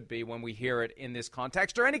always should be when we hear it in this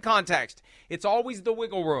context or any context. It's always the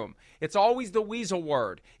wiggle room. It's always the weasel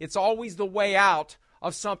word. It's always the way out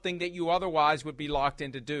of something that you otherwise would be locked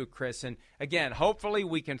in to do, Chris. And again, hopefully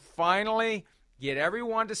we can finally get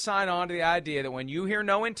everyone to sign on to the idea that when you hear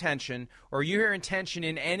no intention or you hear intention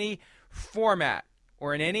in any format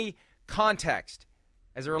or in any context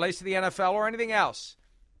as it relates to the NFL or anything else,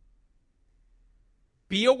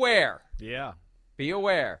 be aware. Yeah. Be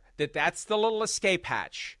aware that that's the little escape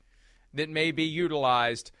hatch that may be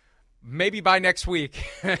utilized maybe by next week,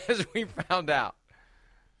 as we found out.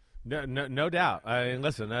 No doubt.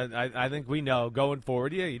 Listen, I think we know going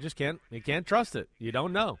forward. You just can't trust it. You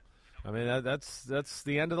don't know. I mean, that's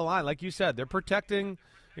the end of the line. Like you said, they're protecting,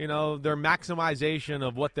 their maximization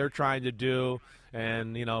of what they're trying to do,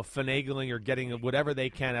 and finagling or getting whatever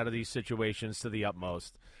they can out of these situations to the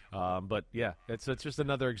utmost. But, yeah, it's just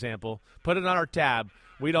another example. Put it on our tab.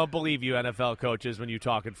 We don't believe you, NFL coaches, when you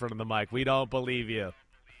talk in front of the mic. We don't believe you.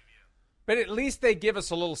 But at least they give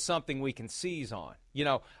us a little something we can seize on.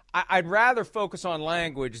 I'd rather focus on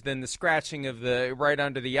language than the scratching of the right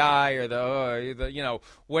under the eye or the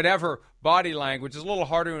whatever body language. Is a little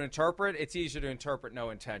harder to interpret. It's easier to interpret no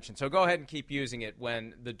intention. So go ahead and keep using it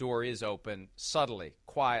when the door is open, subtly,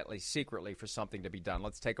 quietly, secretly, for something to be done.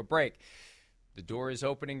 Let's take a break. The door is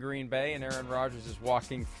open in Green Bay, and Aaron Rodgers is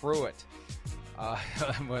walking through it.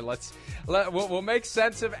 We'll make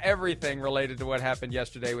sense of everything related to what happened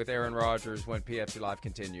yesterday with Aaron Rodgers when PFT Live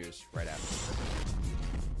continues right after.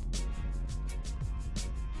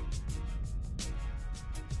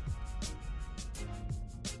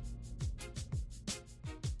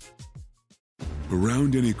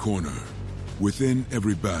 Around any corner, within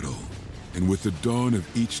every battle, and with the dawn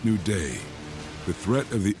of each new day, the threat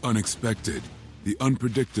of the unexpected, the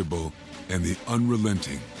unpredictable, and the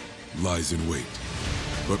unrelenting lies in wait.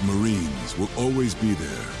 But Marines will always be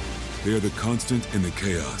there. They are the constant in the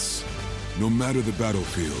chaos. No matter the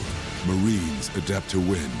battlefield, Marines adapt to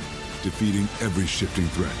win, defeating every shifting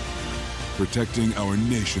threat, protecting our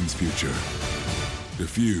nation's future. The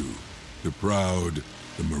few, the proud,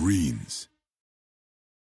 the Marines.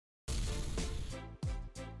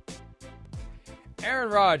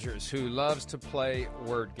 Aaron Rodgers, who loves to play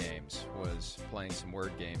word games, was playing some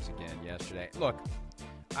word games again yesterday. Look,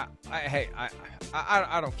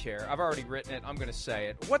 I don't care. I've already written it. I'm going to say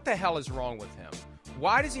it. What the hell is wrong with him?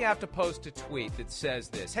 Why does he have to post a tweet that says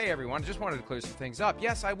this? Hey, everyone, I just wanted to clear some things up.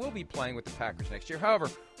 Yes, I will be playing with the Packers next year. However,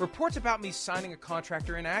 reports about me signing a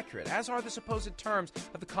contract are inaccurate, as are the supposed terms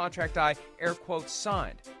of the contract I, air quotes,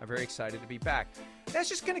 signed. I'm very excited to be back. That's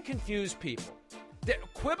just going to confuse people.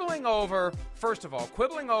 Quibbling over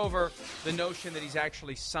the notion that he's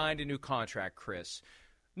actually signed a new contract, Chris.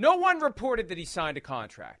 No one reported that he signed a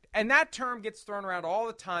contract. And that term gets thrown around all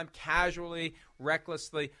the time, casually,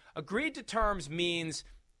 recklessly. Agreed to terms means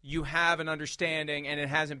you have an understanding and it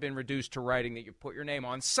hasn't been reduced to writing that you put your name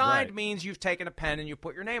on. Signed means you've taken a pen and you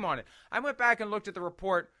put your name on it. I went back and looked at the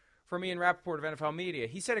report from Ian Rappaport of NFL Media.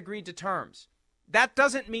 He said agreed to terms. that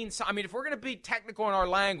doesn't mean – I mean, if we're going to be technical in our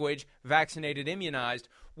language, vaccinated, immunized,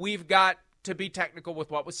 we've got to be technical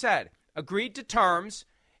with what was said. Agreed to terms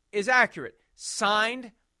is accurate.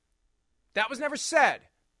 Signed, that was never said.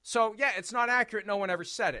 So, yeah, it's not accurate. No one ever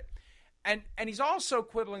said it. And he's also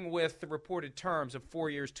quibbling with the reported terms of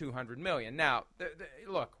 4 years, $200 million. Now,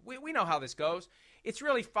 look, we know how this goes. It's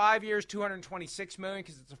really 5 years, $226 million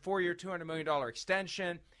because it's a 4-year, $200 million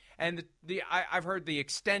extension. And I've heard the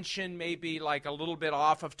extension may be like a little bit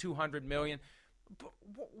off of $200 million. But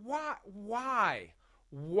why?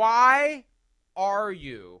 Why are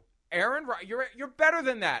you, Aaron? You're better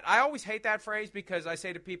than that. I always hate that phrase because I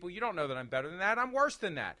say to people, you don't know that I'm better than that. I'm worse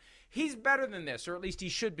than that. He's better than this, or at least he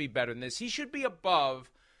should be better than this. He should be above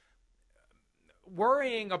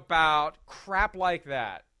worrying about crap like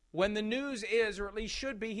that when the news is, or at least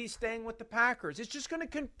should be, he's staying with the Packers. It's just going to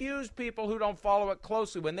confuse people who don't follow it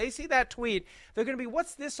closely. When they see that tweet, they're going to be,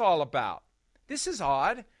 what's this all about? This is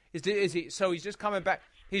odd. Is he? So he's just coming back.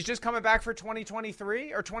 He's just coming back for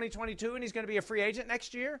 2023 or 2022, and he's going to be a free agent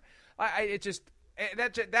next year.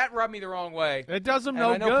 That rubbed me the wrong way. It does him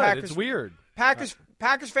no good. It's weird.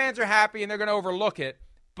 Packers fans are happy, and they're going to overlook it.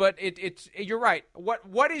 But it's you're right.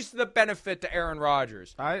 What is the benefit to Aaron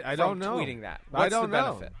Rodgers? I don't know. Tweeting that. What's I don't the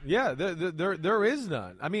know. benefit? Yeah, there is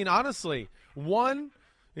none. I mean, honestly, one,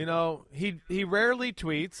 he rarely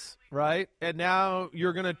tweets, right? And now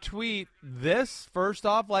you're going to tweet this first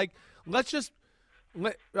off. Like,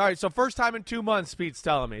 all right, so first time in 2 months, Pete's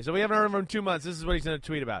telling me. So we haven't heard from him in 2 months. This is what he's going to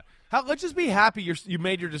tweet about. Let's just be happy you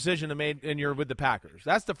made your decision and you're with the Packers.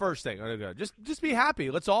 That's the first thing. Just be happy.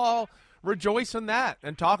 Let's all rejoice in that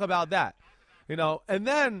and talk about that. And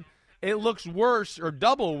then it looks worse or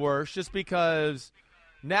double worse just because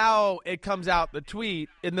now it comes out, the tweet,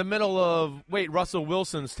 in the middle of, Russell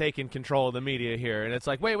Wilson's taking control of the media here. And it's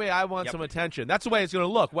like, wait, I want some attention. That's the way it's going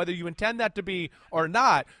to look. Whether you intend that to be or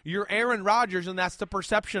not, you're Aaron Rodgers, and that's the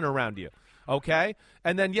perception around you. Okay?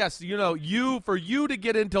 And then, yes, for you to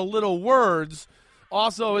get into little words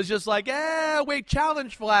also is just like,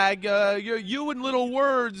 challenge flag. You and little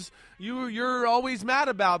words, you're always mad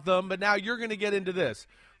about them, but now you're going to get into this.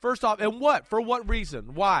 First off, and what? For what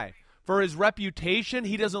reason? Why? For his reputation?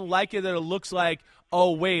 He doesn't like it that it looks like,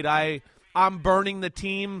 I'm burning the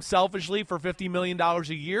team selfishly for $50 million a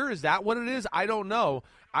year? Is that what it is? I don't know.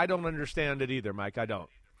 I don't understand it either, Mike. I don't.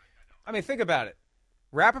 I mean, think about it.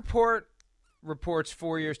 Rappaport reports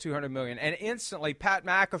 4 years, $200 million, and instantly Pat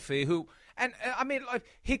McAfee,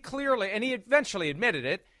 he clearly, and he eventually admitted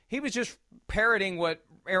it, he was just parroting what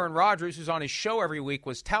Aaron Rodgers, who's on his show every week,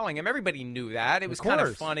 was telling him. Everybody knew that. It was kind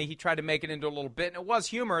of funny. He tried to make it into a little bit, and it was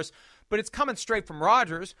humorous, but it's coming straight from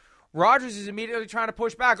Rodgers. Rodgers is immediately trying to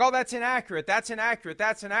push back. Oh, that's inaccurate. That's inaccurate.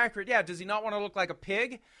 That's inaccurate. Yeah, does he not want to look like a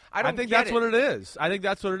pig? I think that's what it is. I think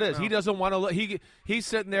that's what it is. No. He doesn't want to look. He's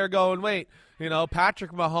sitting there going,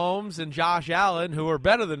 Patrick Mahomes and Josh Allen, who are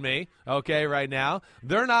better than me, right now,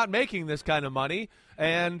 they're not making this kind of money.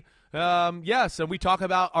 And yes, and we talk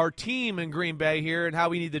about our team in Green Bay here and how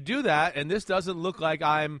we need to do that, and this doesn't look like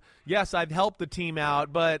I've helped the team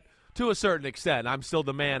out, but to a certain extent, I'm still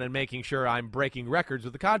the man and making sure I'm breaking records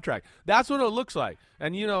with the contract. That's what it looks like.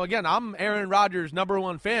 And, again, I'm Aaron Rodgers'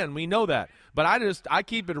 #1 fan. We know that. But I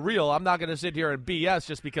keep it real. I'm not going to sit here and BS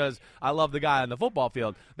just because I love the guy on the football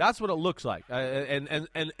field. That's what it looks like.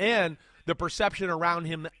 And the perception around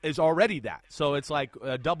him is already that. So it's like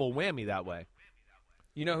a double whammy that way.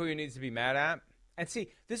 You know who he needs to be mad at? And see,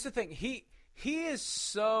 this is the thing. He is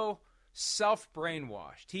so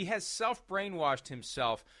self-brainwashed. He has self-brainwashed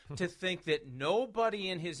himself to think that nobody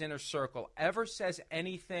in his inner circle ever says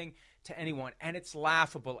anything to anyone. And it's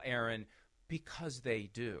laughable, Aaron, because they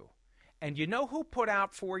do. And you know who put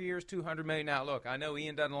out 4 years, $200 million? Now, look, I know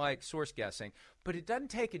Ian doesn't like source guessing, but it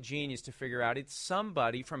doesn't take a genius to figure out it's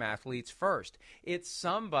somebody from Athletes First. It's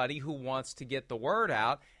somebody who wants to get the word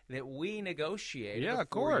out that we negotiated a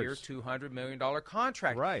 4-year, $200 million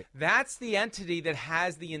contract. Right. That's the entity that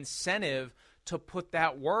has the incentive to put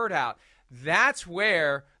that word out. That's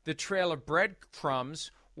where the trail of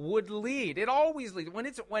breadcrumbs would lead. It always leads.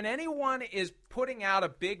 When anyone is putting out a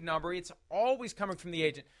big number, it's always coming from the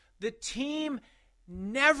agent. The team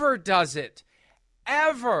never does it,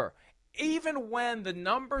 ever. Even when the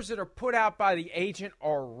numbers that are put out by the agent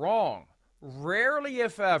are wrong, rarely,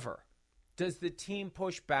 if ever, does the team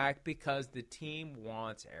push back because the team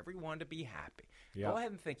wants everyone to be happy. Yep. Go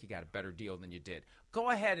ahead and think you got a better deal than you did.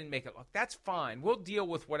 Go ahead and make it look. That's fine. We'll deal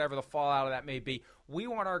with whatever the fallout of that may be. We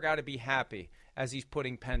want our guy to be happy as he's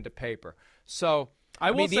putting pen to paper. So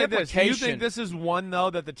I will say this. Do you think this is one,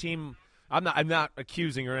 though, that the team – I'm not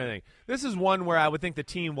accusing or anything. This is one where I would think the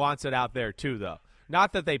team wants it out there too, though.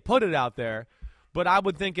 Not that they put it out there, But I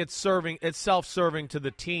would think it's self-serving to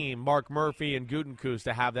the team, Mark Murphy and Gutekunst,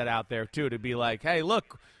 to have that out there too, to be like, hey,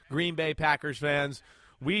 look, Green Bay Packers fans,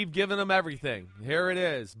 we've given them everything. Here it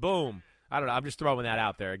is. Boom. I don't know. I'm just throwing that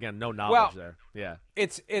out there. Again, no knowledge there. Yeah.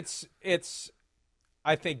 It's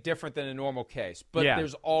I think, different than a normal case. But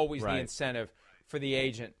there's always the incentive for the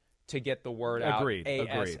agent to get the word out.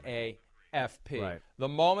 ASAFP. Right. The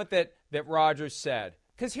moment that Rodgers said,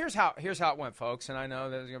 because here's how it went, folks, and I know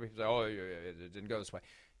there's going to be people say, oh, it didn't go this way.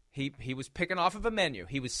 He was picking off of a menu.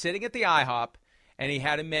 He was sitting at the IHOP, and he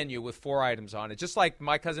had a menu with 4 items on it, just like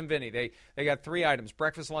my cousin Vinny. They got 3 items,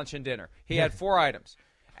 breakfast, lunch, and dinner. He had 4 items.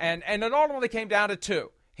 And it ultimately came down to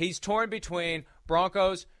 2. He's torn between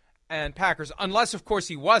Broncos and Packers, unless, of course,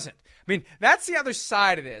 he wasn't. I mean, that's the other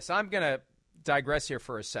side of this. I'm going to digress here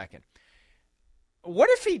for a second. What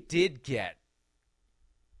if he did get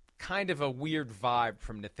kind of a weird vibe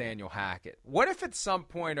from Nathaniel Hackett? What if at some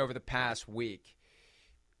point over the past week,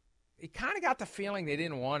 he kind of got the feeling they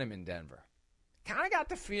didn't want him in Denver? Kind of got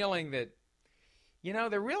the feeling that,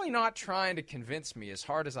 they're really not trying to convince me as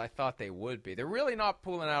hard as I thought they would be. They're really not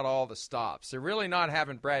pulling out all the stops. They're really not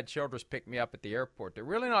having Brad Childress pick me up at the airport. They're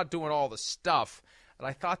really not doing all the stuff that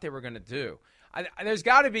I thought they were going to do. There's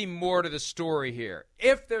got to be more to the story here.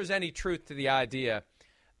 If there's any truth to the idea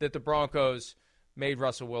that the Broncos made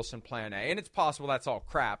Russell Wilson plan A, and it's possible that's all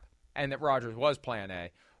crap and that Rodgers was plan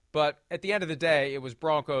A, but at the end of the day, it was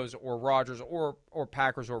Broncos or Rodgers or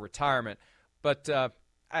Packers or retirement. But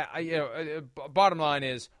bottom line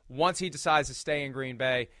is, once he decides to stay in Green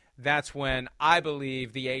Bay, that's when I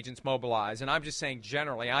believe the agents mobilize. And I'm just saying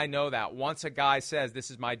generally, I know that once a guy says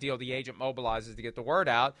this is my deal, the agent mobilizes to get the word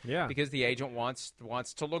out because the agent wants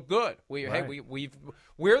to look good.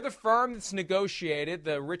 We're the firm that's negotiated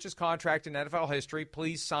the richest contract in NFL history.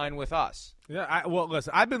 Please sign with us. Yeah.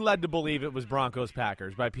 Listen, I've been led to believe it was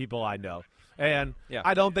Broncos-Packers by people I know. And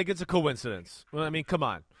I don't think it's a coincidence. I mean, come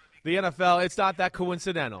on. The NFL, it's not that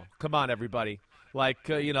coincidental. Come on, everybody. Like,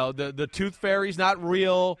 the Tooth Fairy's not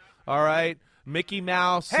real, all right? Mickey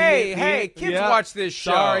Mouse. Hey, kids watch this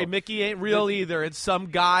show. Sorry, Mickey ain't real either. It's some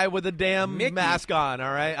guy with a damn mask on,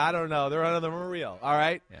 all right? I don't know. None of them are real, all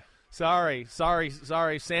right? Yeah. Sorry.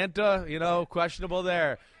 Santa, questionable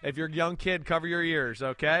there. If you're a young kid, cover your ears,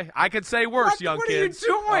 okay? I could say worse, young kids. What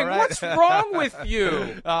are you doing? Right? What's wrong with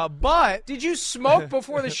you? But did you smoke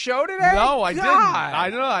before the show today? No, I didn't. I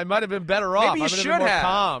know. I might have been better off. Maybe you should have. More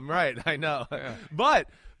calm. Right, I know. Yeah.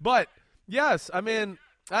 But yes, I mean,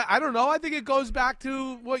 I don't know. I think it goes back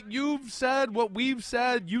to what you've said, what we've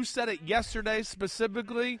said. You said it yesterday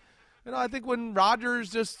specifically. I think when Rodgers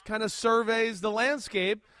just kind of surveys the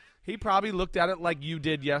landscape, he probably looked at it like you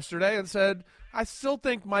did yesterday and said, I still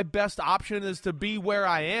think my best option is to be where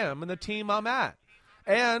I am and the team I'm at.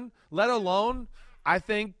 And let alone, I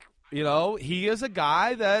think, he is a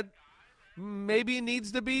guy that maybe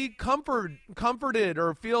needs to be comforted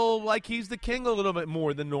or feel like he's the king a little bit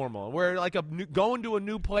more than normal, where like going to a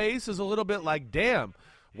new place is a little bit like, damn,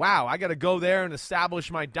 wow, I got to go there and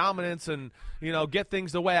establish my dominance and, get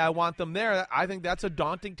things the way I want them there. I think that's a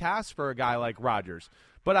daunting task for a guy like Rodgers.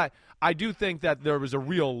 But I do think that there was a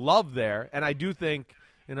real love there, and I do think,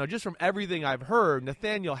 just from everything I've heard,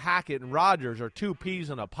 Nathaniel Hackett and Rodgers are 2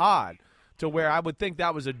 peas in a pod, to where I would think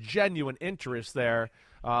that was a genuine interest there.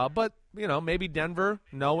 But, maybe Denver,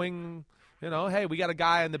 knowing, hey, we got a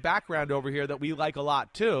guy in the background over here that we like a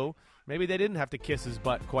lot too, maybe they didn't have to kiss his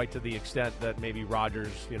butt quite to the extent that maybe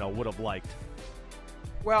Rodgers, would have liked.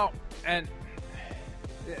 Well, and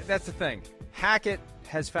that's the thing. Hackett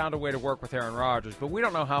has found a way to work with Aaron Rodgers, but we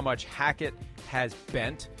don't know how much Hackett has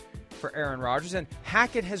bent for Aaron Rodgers. And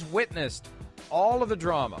Hackett has witnessed all of the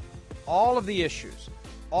drama, all of the issues,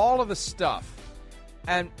 all of the stuff.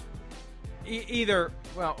 And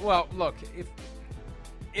look,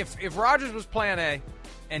 if Rodgers was plan A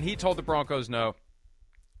and he told the Broncos no,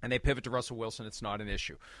 and they pivot to Russell Wilson, it's not an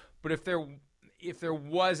issue. But if there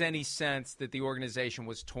was any sense that the organization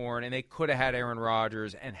was torn and they could have had Aaron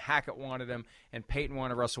Rodgers and Hackett wanted him and Peyton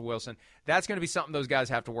wanted Russell Wilson, that's going to be something those guys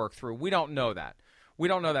have to work through. We don't know that.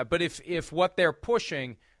 But if what they're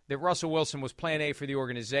pushing, that Russell Wilson was plan A for the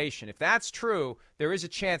organization, if that's true, there is a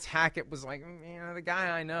chance Hackett was like, the guy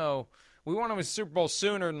I know, we want him in Super Bowl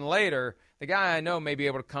sooner than later. The guy I know may be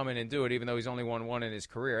able to come in and do it, even though he's only won 1 in his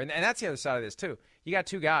career. And that's the other side of this, too. You got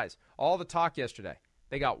 2 guys. All the talk yesterday,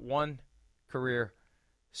 they got 1 career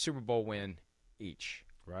Super Bowl win each.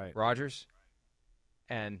 Right. Rodgers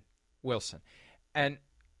and Wilson. And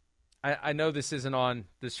I know this isn't on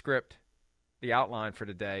the script, the outline for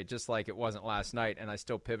today, just like it wasn't last night, and I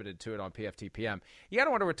still pivoted to it on PFTPM. You got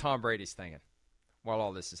to wonder what Tom Brady's thinking while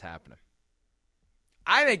all this is happening.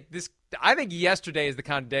 I think I think yesterday is the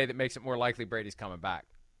kind of day that makes it more likely Brady's coming back.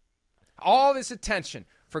 All this attention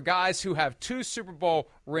for guys who have 2 Super Bowl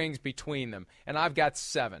rings between them, and I've got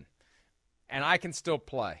 7, and I can still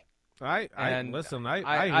play. I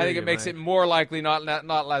think it makes it more likely, not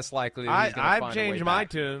less likely. That I've changed my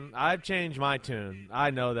tune. I've changed my tune. I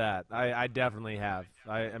know that. I definitely have.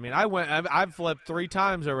 I've flipped 3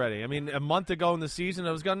 times already. I mean, a month ago in the season,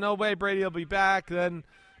 I was going, no way, Brady will be back. Then,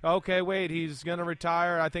 okay, wait, he's going to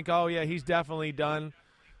retire. I think, oh yeah, he's definitely done.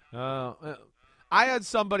 I had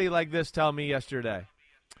somebody like this tell me yesterday.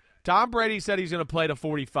 Tom Brady said he's going to play to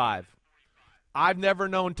 45. I've never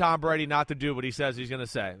known Tom Brady not to do what he says he's going to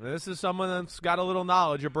say. This is someone that's got a little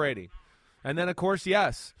knowledge of Brady. And then, of course,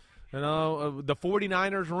 yes, the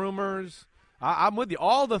 49ers rumors. I'm with you.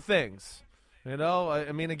 All the things.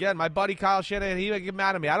 I mean, again, my buddy Kyle Shanahan, he would get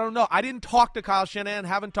mad at me. I don't know. I didn't talk to Kyle Shanahan.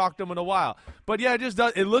 Haven't talked to him in a while. But, yeah, it just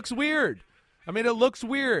does. It looks weird. I mean, it looks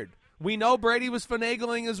weird. We know Brady was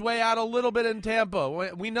finagling his way out a little bit in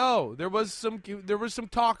Tampa. We know. There was some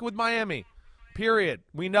talk with Miami. Period.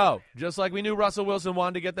 We know. Just like we knew Russell Wilson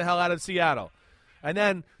wanted to get the hell out of Seattle. And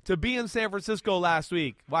then to be in San Francisco last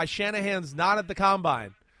week, why Shanahan's not at the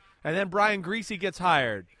Combine. And then Brian Griese gets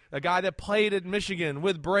hired, a guy that played at Michigan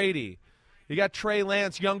with Brady. You got Trey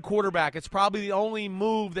Lance, young quarterback. It's probably the only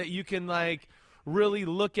move that you can, really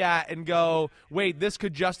look at and go, wait, this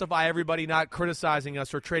could justify everybody not criticizing us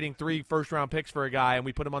for trading 3 first-round picks for a guy and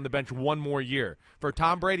we put him on the bench 1 more year. For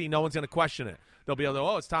Tom Brady, no one's going to question it. They'll be able to,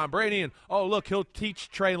 oh, it's Tom Brady, and, oh, look, he'll teach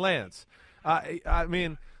Trey Lance. I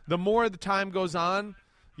mean, the more the time goes on,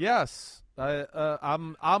 yes,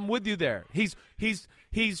 I'm with you there. He's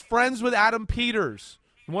friends with Adam Peters,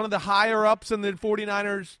 one of the higher-ups in the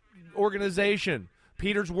 49ers organization.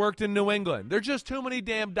 Peters worked in New England. There's just too many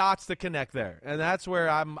damn dots to connect there, and that's where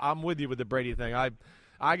I'm with you with the Brady thing.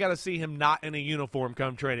 I got to see him not in a uniform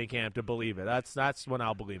come training camp to believe it. That's when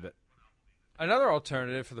I'll believe it. Another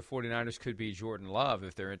alternative for the 49ers could be Jordan Love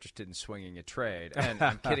if they're interested in swinging a trade. And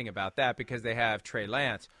I'm kidding about that because they have Trey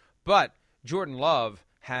Lance. But Jordan Love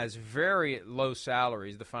has very low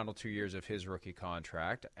salaries the final 2 years of his rookie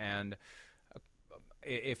contract. And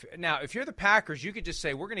if you're the Packers, you could just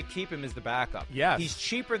say, we're going to keep him as the backup. Yes. He's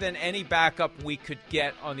cheaper than any backup we could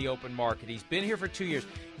get on the open market. He's been here for 2 years.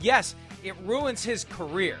 Yes, it ruins his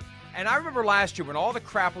career. And I remember last year when all the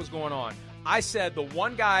crap was going on, I said the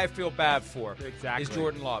one guy I feel bad for is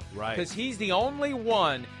Jordan Love. Right. Because he's the only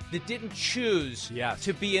one that didn't choose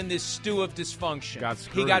to be in this stew of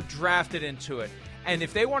dysfunction. He got drafted into it. And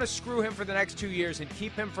if they want to screw him for the next 2 years and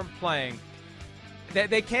keep him from playing,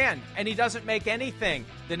 they can. And he doesn't make anything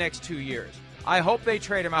the next 2 years. I hope they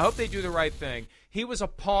trade him. I hope they do the right thing. He was a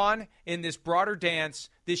pawn in this broader dance,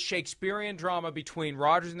 this Shakespearean drama between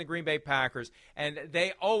Rodgers and the Green Bay Packers, and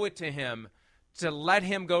they owe it to him to let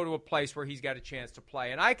him go to a place where he's got a chance to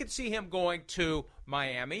play. And I could see him going to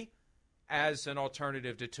Miami as an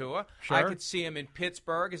alternative to Tua. Sure. I could see him in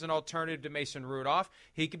Pittsburgh as an alternative to Mason Rudolph.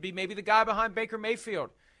 He could be maybe the guy behind Baker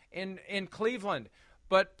Mayfield in Cleveland.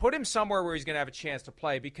 But put him somewhere where he's going to have a chance to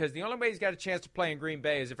play, because the only way he's got a chance to play in Green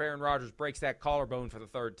Bay is if Aaron Rodgers breaks that collarbone for the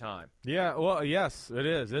 3rd time. Yeah, well, yes, it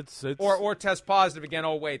is. It's or test positive again.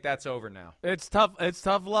 Oh, wait, that's over now. It's tough. It's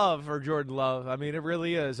tough love for Jordan Love. I mean, it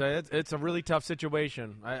really is. It's a really tough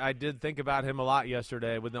situation. I did think about him a lot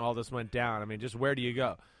yesterday when all this went down. I mean, just where do you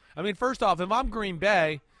go? I mean, first off, if I'm Green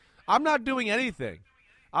Bay, I'm not doing anything.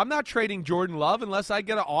 I'm not trading Jordan Love unless I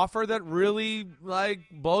get an offer that really,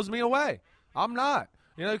 blows me away. I'm not.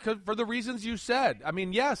 For the reasons you said. I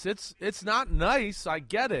mean, yes, it's not nice. I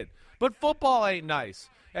get it. But football ain't nice.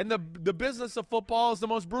 And the business of football is the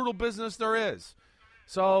most brutal business there is.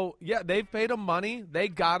 So, yeah, they've paid him money. They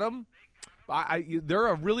got him. They're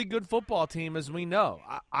a really good football team, as we know.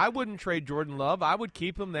 I wouldn't trade Jordan Love. I would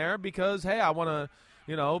keep him there because, hey, I want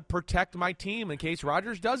to, protect my team in case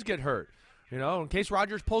Rodgers does get hurt. In case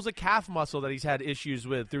Rodgers pulls a calf muscle that he's had issues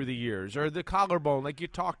with through the years, or the collarbone like you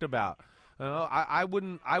talked about. I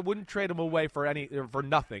wouldn't trade him away for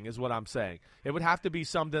nothing is what I'm saying. It would have to be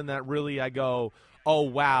something that really I go, oh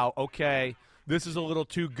wow, okay, this is a little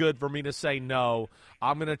too good for me to say no.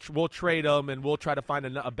 We'll trade him and we'll try to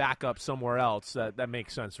find a backup somewhere else that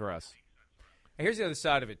makes sense for us. And here's the other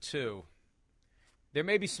side of it too. There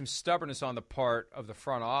may be some stubbornness on the part of the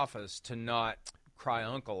front office to not cry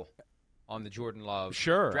uncle on the Jordan Love.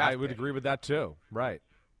 Sure, draft I would pick. agree with that too. Right.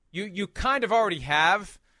 You kind of already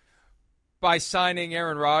have. By signing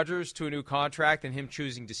Aaron Rodgers to a new contract and him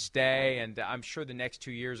choosing to stay, and I'm sure the next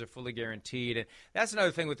 2 years are fully guaranteed. And that's another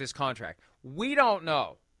thing with this contract. We don't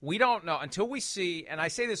know. We don't know until we see, and I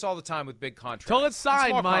say this all the time with big contracts. Until it's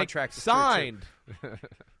signed, Mike. Contracts signed.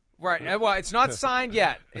 Right. Well, it's not signed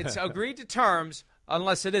yet. It's agreed to terms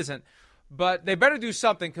unless it isn't. But they better do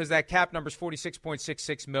something because that cap number is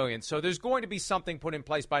 $46.66 million. So there's going to be something put in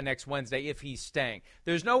place by next Wednesday if he's staying.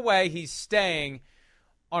 There's no way he's staying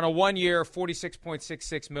on a 1-year,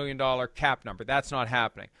 $46.66 million cap number. That's not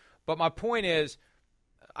happening. But my point is,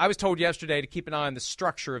 I was told yesterday to keep an eye on the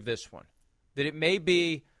structure of this one, that it may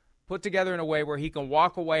be put together in a way where he can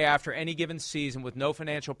walk away after any given season with no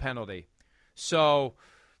financial penalty. So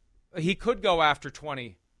he could go after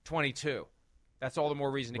 2022. That's all the more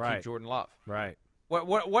reason to keep Jordan Love. Right.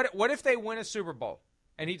 What if they win a Super Bowl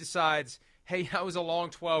and he decides, hey, that was a long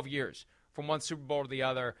 12 years from one Super Bowl to the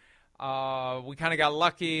other. We kind of got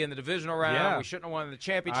lucky in the divisional round. Yeah. We shouldn't have won the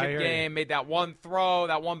championship game, made that one throw,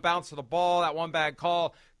 that one bounce of the ball, that one bad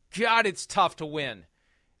call. God, it's tough to win.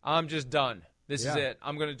 I'm just done. This is it.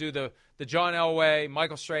 I'm going to do the John Elway,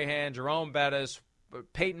 Michael Strahan, Jerome Bettis,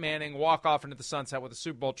 Peyton Manning walk off into the sunset with a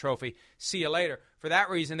Super Bowl trophy. See you later. For that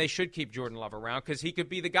reason, they should keep Jordan Love around because he could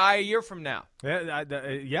be the guy a year from now.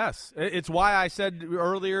 Yes. It's why I said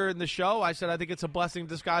earlier in the show, I think it's a blessing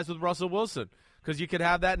disguised with Russell Wilson because you could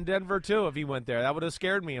have that in Denver, too, if he went there. That would have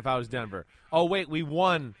scared me if I was Denver. Oh, wait, we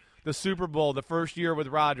won the Super Bowl the first year with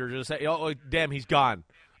Rodgers. Just say, oh, damn, he's gone.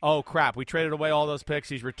 Oh, crap, we traded away all those picks.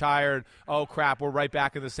 He's retired. Oh, crap, we're right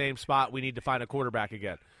back in the same spot. We need to find a quarterback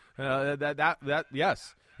again.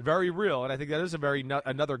 Yes, very real, and I think that is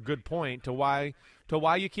another good point to why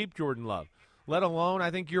you keep Jordan Love. Let alone, I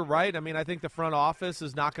think you're right. I mean, I think the front office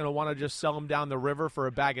is not going to want to just sell him down the river for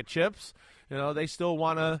a bag of chips. They still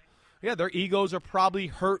want to. Yeah, their egos are probably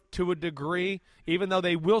hurt to a degree, even though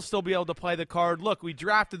they will still be able to play the card. Look, we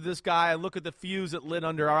drafted this guy, and look at the fuse that lit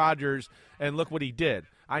under Rodgers, and look what he did.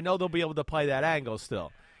 I know they'll be able to play that angle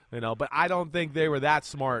still. But I don't think they were that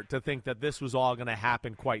smart to think that this was all going to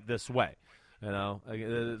happen quite this way.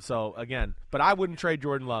 So again, but I wouldn't trade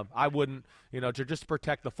Jordan Love. I wouldn't, to just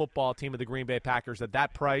protect the football team of the Green Bay Packers at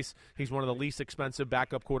that price. He's one of the least expensive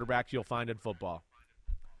backup quarterbacks you'll find in football.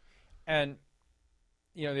 And,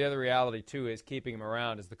 the other reality, too, is keeping him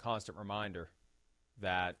around is the constant reminder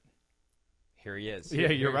that here he is. Yeah,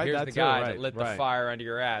 you're right. Here's That's the guy right, that lit the fire under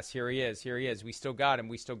your ass. Here he is. Here he is. We still got him.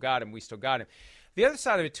 We still got him. We still got him. The other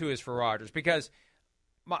side of it, too, is for Rodgers because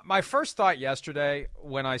my first thought yesterday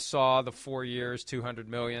when I saw the 4 years, $200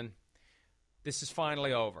 million, this is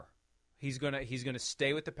finally over. He's gonna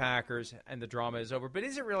stay with the Packers and the drama is over. But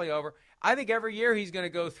is it really over? I think every year he's going to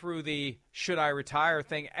go through the should I retire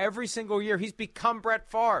thing. Every single year he's become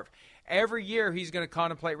Brett Favre. Every year he's going to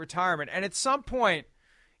contemplate retirement. And at some point,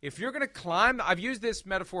 if you're going to climb, I've used this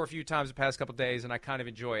metaphor a few times the past couple of days, and I kind of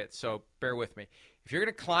enjoy it, so bear with me. If you're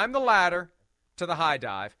going to climb the ladder to the high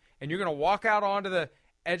dive, and you're going to walk out onto the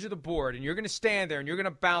edge of the board, and you're going to stand there, and you're going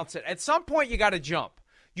to bounce it, at some point you got to jump.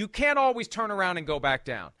 You can't always turn around and go back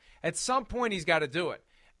down. At some point he's got to do it.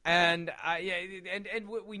 And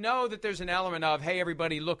we know that there's an element of, hey,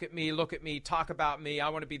 everybody, look at me, talk about me. I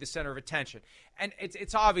want to be the center of attention. And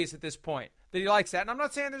it's obvious at this point that he likes that. And I'm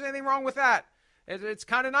not saying there's anything wrong with that. It's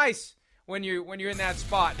kind of nice when you're in that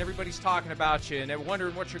spot and everybody's talking about you and they're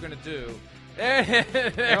wondering what you're going to do. Keep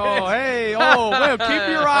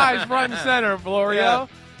your eyes front and center, Florio. Yeah.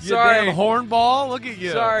 You Sorry. damn hornball. Look at you.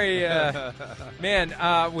 Sorry, man.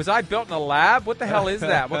 Was I built in a lab? What the hell is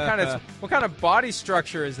that? What kind of body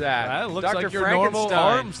structure is that? It looks Dr. like your normal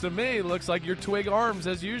arms to me. It looks like your twig arms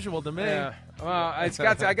as usual to me. Yeah. Well, I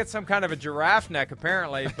got some kind of a giraffe neck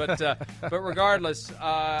apparently, but regardless,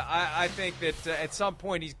 I think that at some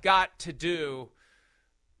point he's got to do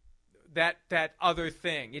that other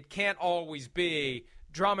thing. It can't always be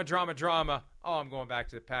drama. Oh, I'm going back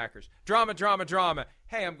to the Packers. Drama.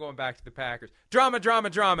 Hey, I'm going back to the Packers. Drama. No,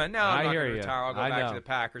 I'm not going to retire. I'll go back to the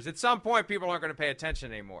Packers. At some point, people aren't going to pay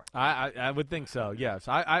attention anymore. I would think so. Yes,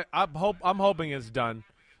 I'm hoping it's done.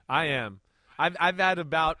 I am. I've had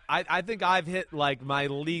about. I think I've hit like my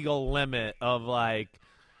legal limit of like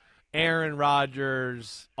Aaron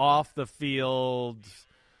Rodgers off the field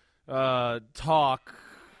talk.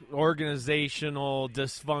 Organizational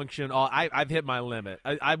dysfunction. I've hit my limit.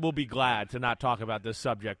 I will be glad to not talk about this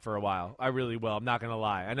subject for a while. I really will. I'm not going to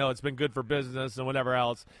lie. I know it's been good for business and whatever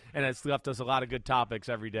else, and it's left us a lot of good topics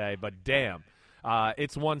every day. But damn,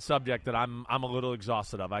 it's one subject that I'm a little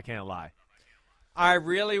exhausted of. I can't lie. I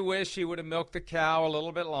really wish he would have milked the cow a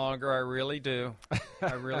little bit longer. I really do.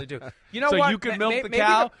 You know so what? So you can milk the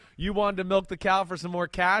cow? You wanted to milk the cow for some more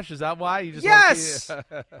cash? Is that why? You just yes.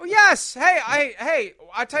 Yes. Hey,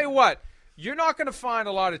 I tell you what. You're not going to find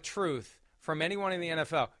a lot of truth from anyone in the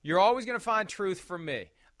NFL. You're always going to find truth from me.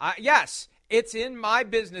 Yes, it's in my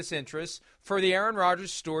business interest for the Aaron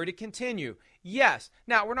Rodgers story to continue. Yes.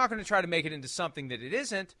 Now, we're not going to try to make it into something that it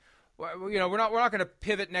isn't, we're not going to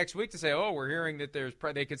pivot next week to say, oh, we're hearing that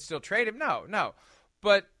they could still trade him. No.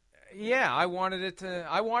 But yeah, I wanted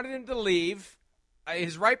him to leave.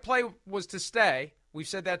 His right play was to stay. We've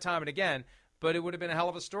said that time and again, but it would have been a hell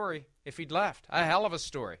of a story if he'd left. A hell of a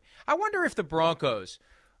story. I wonder if the Broncos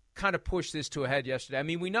kind of pushed this to a head yesterday. I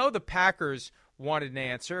mean, we know the Packers wanted an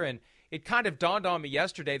answer, and it kind of dawned on me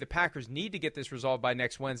yesterday the Packers need to get this resolved by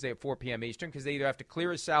next Wednesday at 4 p.m. Eastern because they either have to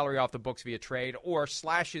clear his salary off the books via trade or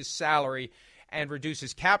slash his salary and reduce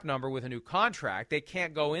his cap number with a new contract. They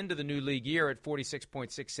can't go into the new league year at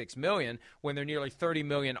 $46.66 million when they're nearly $30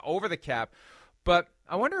 million over the cap. But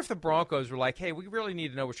I wonder if the Broncos were like, hey, we really need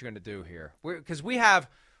to know what you're going to do here. Because we have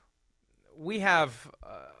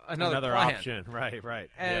another plan. Option. Right.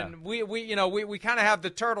 And we kind of have the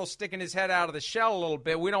turtle sticking his head out of the shell a little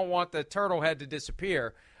bit. We don't want the turtle head to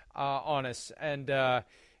disappear on us. And I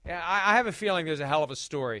have a feeling there's a hell of a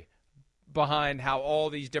story behind how all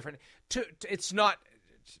these different it's not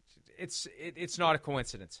a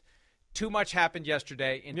coincidence. Too much happened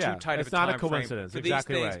yesterday in too tight of a time frame. It's not a coincidence.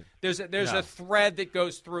 Exactly right. There's a thread that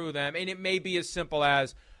goes through them, and it may be as simple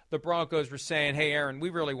as the Broncos were saying, hey, Aaron, we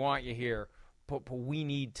really want you here, but we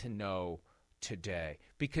need to know today.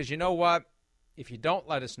 Because you know what? If you don't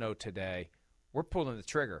let us know today, we're pulling the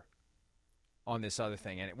trigger on this other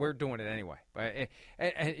thing, and we're doing it anyway. But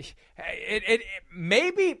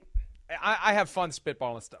maybe I have fun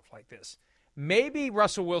spitballing stuff like this. Maybe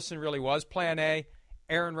Russell Wilson really was plan A.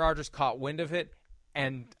 Aaron Rodgers caught wind of it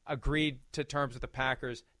and agreed to terms with the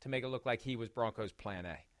Packers to make it look like he was Broncos plan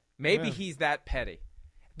A. Maybe he's that petty.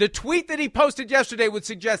 The tweet that he posted yesterday would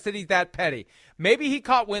suggest that he's that petty. Maybe he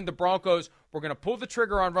caught wind the Broncos were going to pull the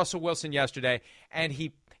trigger on Russell Wilson yesterday, and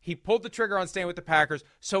he pulled the trigger on staying with the Packers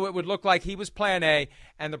so it would look like he was plan A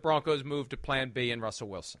and the Broncos moved to plan B and Russell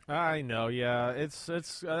Wilson. I know, yeah. It's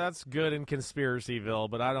that's good in Conspiracyville,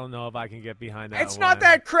 but I don't know if I can get behind that. It's not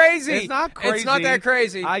that crazy. It's not crazy. It's not that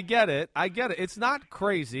crazy. I get it. It's not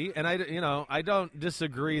crazy, and I don't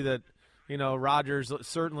disagree that Rodgers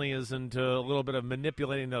certainly is into a little bit of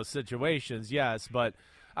manipulating those situations, yes, but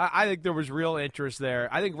I think there was real interest there.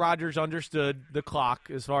 I think Rodgers understood the clock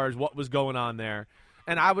as far as what was going on there.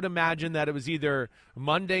 And I would imagine that it was either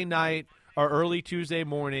Monday night or early Tuesday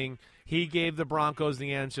morning. He gave the Broncos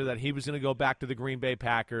the answer that he was going to go back to the Green Bay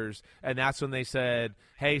Packers, and that's when they said,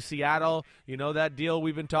 hey, Seattle, you know that deal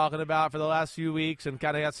we've been talking about for the last few weeks and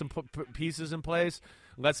kind of got some pieces in place?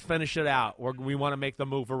 Let's finish it out. We want to make the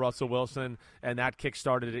move for Russell Wilson, and that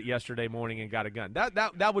kick-started it yesterday morning and got it done.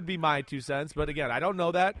 That would be my 2 cents, but again, I don't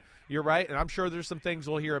know that. You're right, and I'm sure there's some things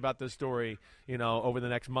we'll hear about this story over the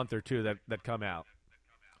next month or two that come out.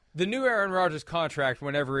 The new Aaron Rodgers contract,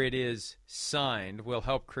 whenever it is signed, will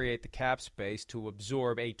help create the cap space to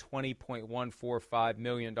absorb a $20.145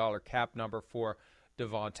 million cap number for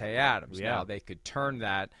Davante Adams. Yeah. Now, they could turn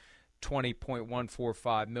that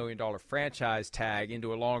 $20.145 million franchise tag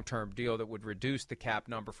into a long-term deal that would reduce the cap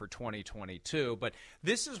number for 2022. But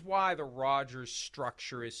this is why the Rodgers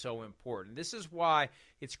structure is so important. This is why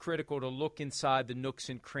it's critical to look inside the nooks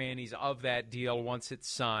and crannies of that deal once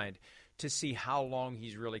it's signed, to see how long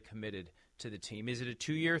he's really committed to the team. Is it a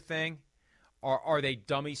 2-year thing? Or are they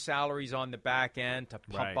dummy salaries on the back end to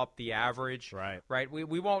pump up the average? Right.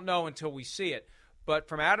 We won't know until we see it. But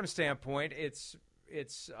from Adam's standpoint, it's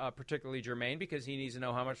particularly germane because he needs to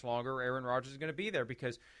know how much longer Aaron Rodgers is going to be there.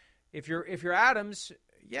 Because if you're Adams,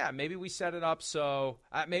 yeah, maybe we set it up so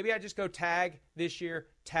maybe I just go tag this year,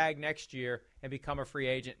 tag next year, and become a free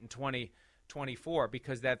agent in 2024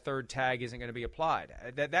 because that third tag isn't going to be applied.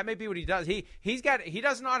 That may be what he does. He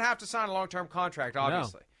does not have to sign a long-term contract,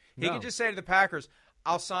 obviously. No. He can just say to the Packers,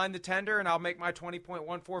 I'll sign the tender and I'll make my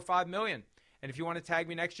 $20.145 million. And if you want to tag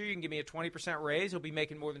me next year, you can give me a 20% raise. He'll be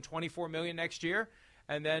making more than $24 million next year.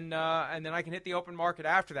 And then I can hit the open market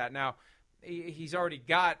after that. Now, he's already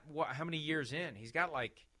got how many years in? He's got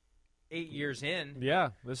like 8 years in. Yeah,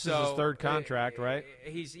 this is his third contract, right?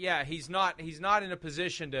 He's not in a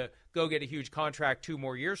position to go get a huge contract 2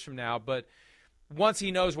 more years from now. But once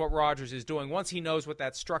he knows what Rodgers is doing, once he knows what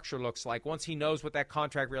that structure looks like, once he knows what that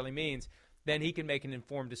contract really means, then he can make an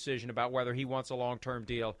informed decision about whether he wants a long-term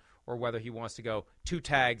deal or whether he wants to go 2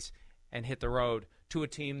 tags and hit the road to a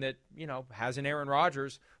team that, has an Aaron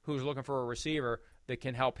Rodgers who's looking for a receiver that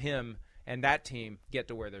can help him and that team get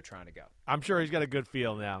to where they're trying to go. I'm sure he's got a good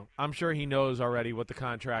feel now. I'm sure he knows already what the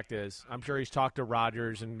contract is. I'm sure he's talked to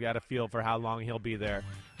Rodgers and got a feel for how long he'll be there.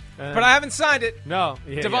 But I haven't signed it. No.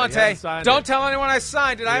 Davante, don't tell anyone I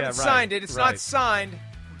signed it. I haven't signed it. It's not signed.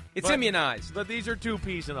 It's immunized. But these are 2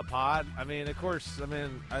 peas in a pod. I mean, of course,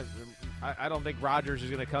 I don't think Rodgers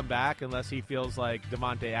is going to come back unless he feels like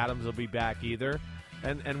Davante Adams will be back either.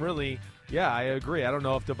 And really, yeah, I agree. I don't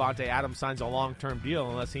know if Davante Adams signs a long-term deal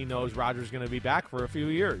unless he knows Rodgers is going to be back for a few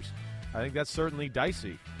years. I think that's certainly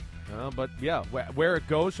dicey. But, yeah, where it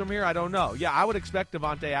goes from here, I don't know. Yeah, I would expect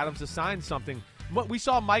Davante Adams to sign something. We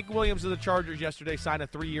saw Mike Williams of the Chargers yesterday sign a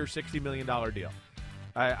 3-year, $60 million deal.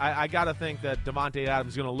 I got to think that Davante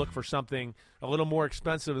Adams is going to look for something a little more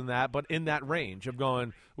expensive than that, but in that range of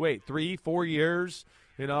going, wait, 3-4 years,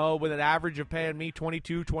 with an average of paying me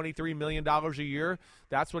 $22, $23 million a year,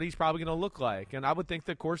 that's what he's probably going to look like. And I would think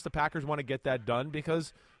that, of course, the Packers want to get that done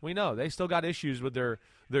because we know they still got issues with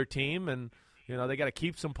their team, and they got to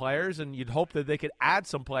keep some players, and you'd hope that they could add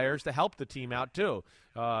some players to help the team out too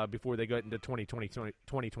before they get into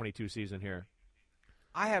 2022 season here.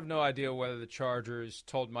 I have no idea whether the Chargers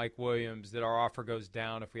told Mike Williams that our offer goes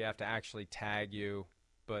down if we have to actually tag you.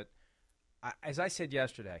 But as I said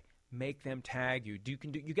yesterday, make them tag you.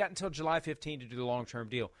 You got until July 15 to do the long-term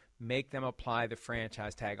deal. Make them apply the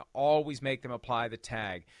franchise tag. Always make them apply the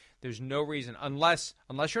tag. There's no reason, unless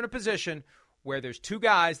you're in a position where there's two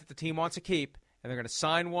guys that the team wants to keep, and they're going to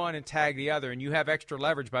sign one and tag the other, and you have extra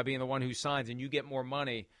leverage by being the one who signs, and you get more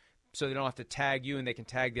money so they don't have to tag you and they can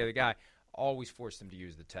tag the other guy. Always force them to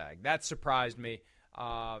use the tag. That surprised me,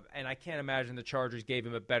 and I can't imagine the Chargers gave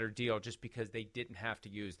him a better deal just because they didn't have to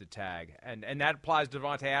use the tag. And that applies to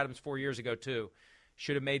Davante Adams 4 years ago, too.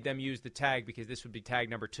 Should have made them use the tag because this would be tag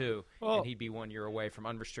number 2, and he'd be 1 year away from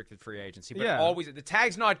unrestricted free agency. But always, the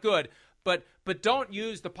tag's not good, but don't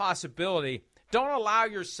use the possibility. Don't allow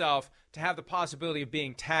yourself to have the possibility of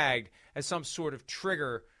being tagged as some sort of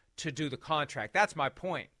trigger to do the contract. That's my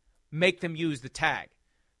point. Make them use the tag.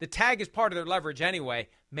 The tag is part of their leverage anyway.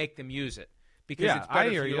 Make them use it because it's better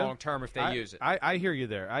for you long term if they use it. I hear you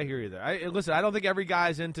there. Listen, I don't think every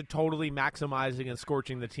guy's into totally maximizing and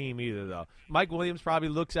scorching the team either, though. Mike Williams probably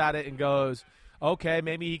looks at it and goes, okay,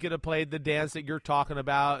 maybe he could have played the dance that you're talking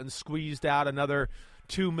about and squeezed out another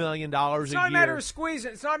 $2 million a year. It's not a matter of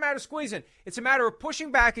squeezing. It's a matter of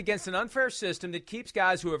pushing back against an unfair system that keeps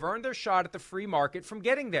guys who have earned their shot at the free market from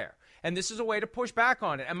getting there. And this is a way to push back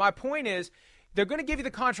on it. And my point is, they're going to give you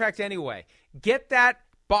the contract anyway. Get that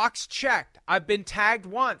box checked. I've been tagged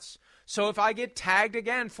once. So if I get tagged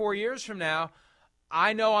again 4 years from now,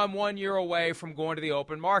 I know I'm 1 year away from going to the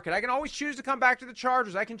open market. I can always choose to come back to the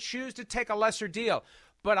Chargers. I can choose to take a lesser deal.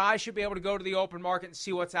 But I should be able to go to the open market and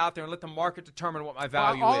see what's out there and let the market determine what my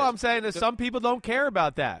value is. All I'm saying is some people don't care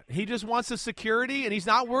about that. He just wants the security, and he's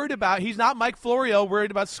not Mike Florio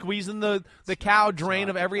worried about squeezing the cow drain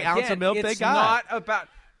of every ounce of milk they got.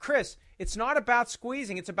 Chris, it's not about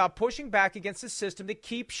squeezing. It's about pushing back against a system that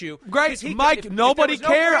keeps you. Great, Mike, nobody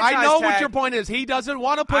cares. I know what your point is. He doesn't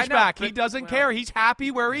want to push back. He doesn't care. He's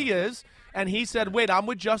happy where he is, and he said, wait, I'm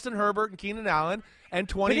with Justin Herbert and Keenan Allen and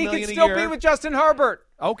 $20 million a year. But he can still be with Justin Herbert.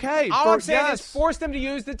 Okay. All I'm saying is force them to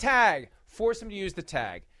use the tag. Force them to use the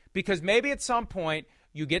tag. Because maybe at some point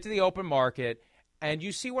you get to the open market and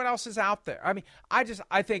you see what else is out there. I mean,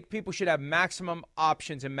 I think people should have maximum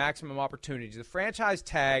options and maximum opportunities. The franchise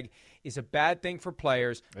tag is a bad thing for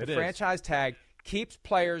players. The franchise tag keeps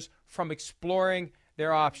players from exploring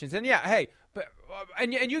their options. And,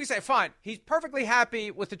 and you can say, fine, he's perfectly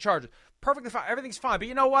happy with the Chargers. Perfectly fine. Everything's fine. But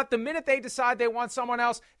you know what? The minute they decide they want someone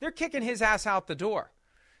else, they're kicking his ass out the door.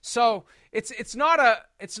 So it's not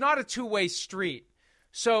a two-way street.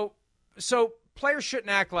 So players shouldn't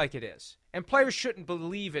act like it is. And players shouldn't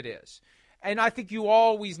believe it is. And I think you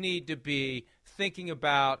always need to be thinking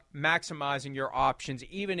about maximizing your options,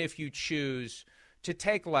 even if you choose to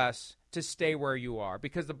take less to stay where you are.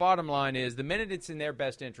 Because the bottom line is, the minute it's in their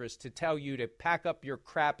best interest to tell you to pack up your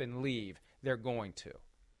crap and leave, they're going to.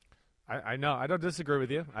 I know. I don't disagree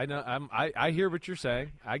with you. I know. I hear what you're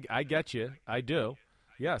saying. I get you. I do.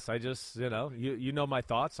 Yes, I just, you know my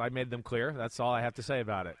thoughts. I made them clear. That's all I have to say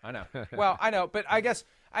about it. I know. Well, I know, but I guess,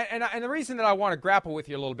 and the reason that I want to grapple with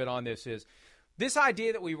you a little bit on this is this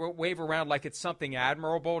idea that we wave around like it's something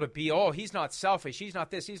admirable to be, he's not selfish, he's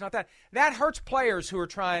not this, he's not that. That hurts players who are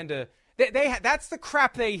trying to, that's the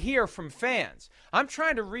crap they hear from fans. I'm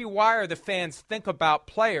trying to rewire the fans' think about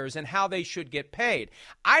players and how they should get paid.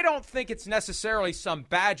 I don't think it's necessarily some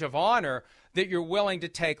badge of honor that you're willing to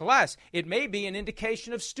take less. It may be an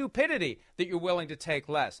indication of stupidity that you're willing to take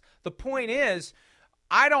less. The point is,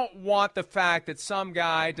 I don't want the fact that some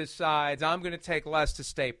guy decides I'm going to take less to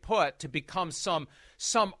stay put to become some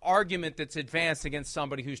argument that's advanced against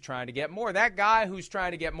somebody who's trying to get more. That guy who's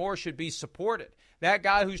trying to get more should be supported. That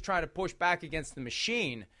guy who's trying to push back against the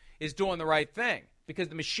machine is doing the right thing because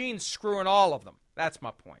the machine's screwing all of them. That's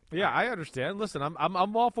my point. Yeah, I understand. Listen,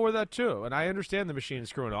 I'm all for that too, and I understand the machine's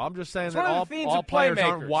screwing all. I'm just saying that all players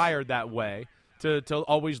aren't wired that way to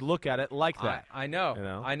always look at it like that. I know. You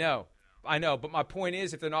know? I know. But my point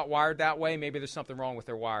is, if they're not wired that way, maybe there's something wrong with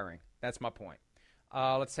their wiring. That's my point.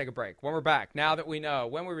 Let's take a break. When we're back, now that we know,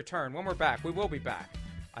 when we return, when we're back, we will be back,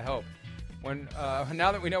 I hope.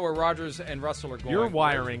 Now that we know where Rodgers and Russell are going. Your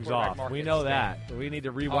wiring's off. We know that. We need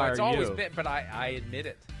to rewire you. It's always been, but I admit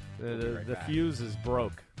it. The fuse is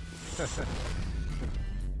broke.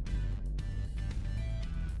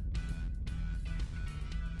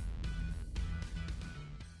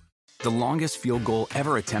 The longest field goal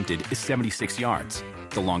ever attempted is 76 yards.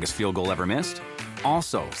 The longest field goal ever missed?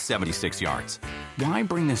 Also 76 yards. Why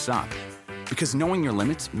bring this up? Because knowing your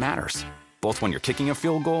limits matters, both when you're kicking a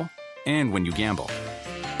field goal and when you gamble.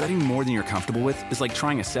 Betting more than you're comfortable with is like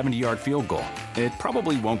trying a 70-yard field goal. It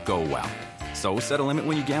probably won't go well. So set a limit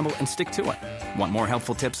when you gamble and stick to it. Want more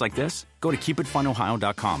helpful tips like this? Go to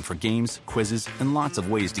keepitfunohio.com for games, quizzes, and lots of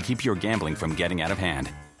ways to keep your gambling from getting out of hand.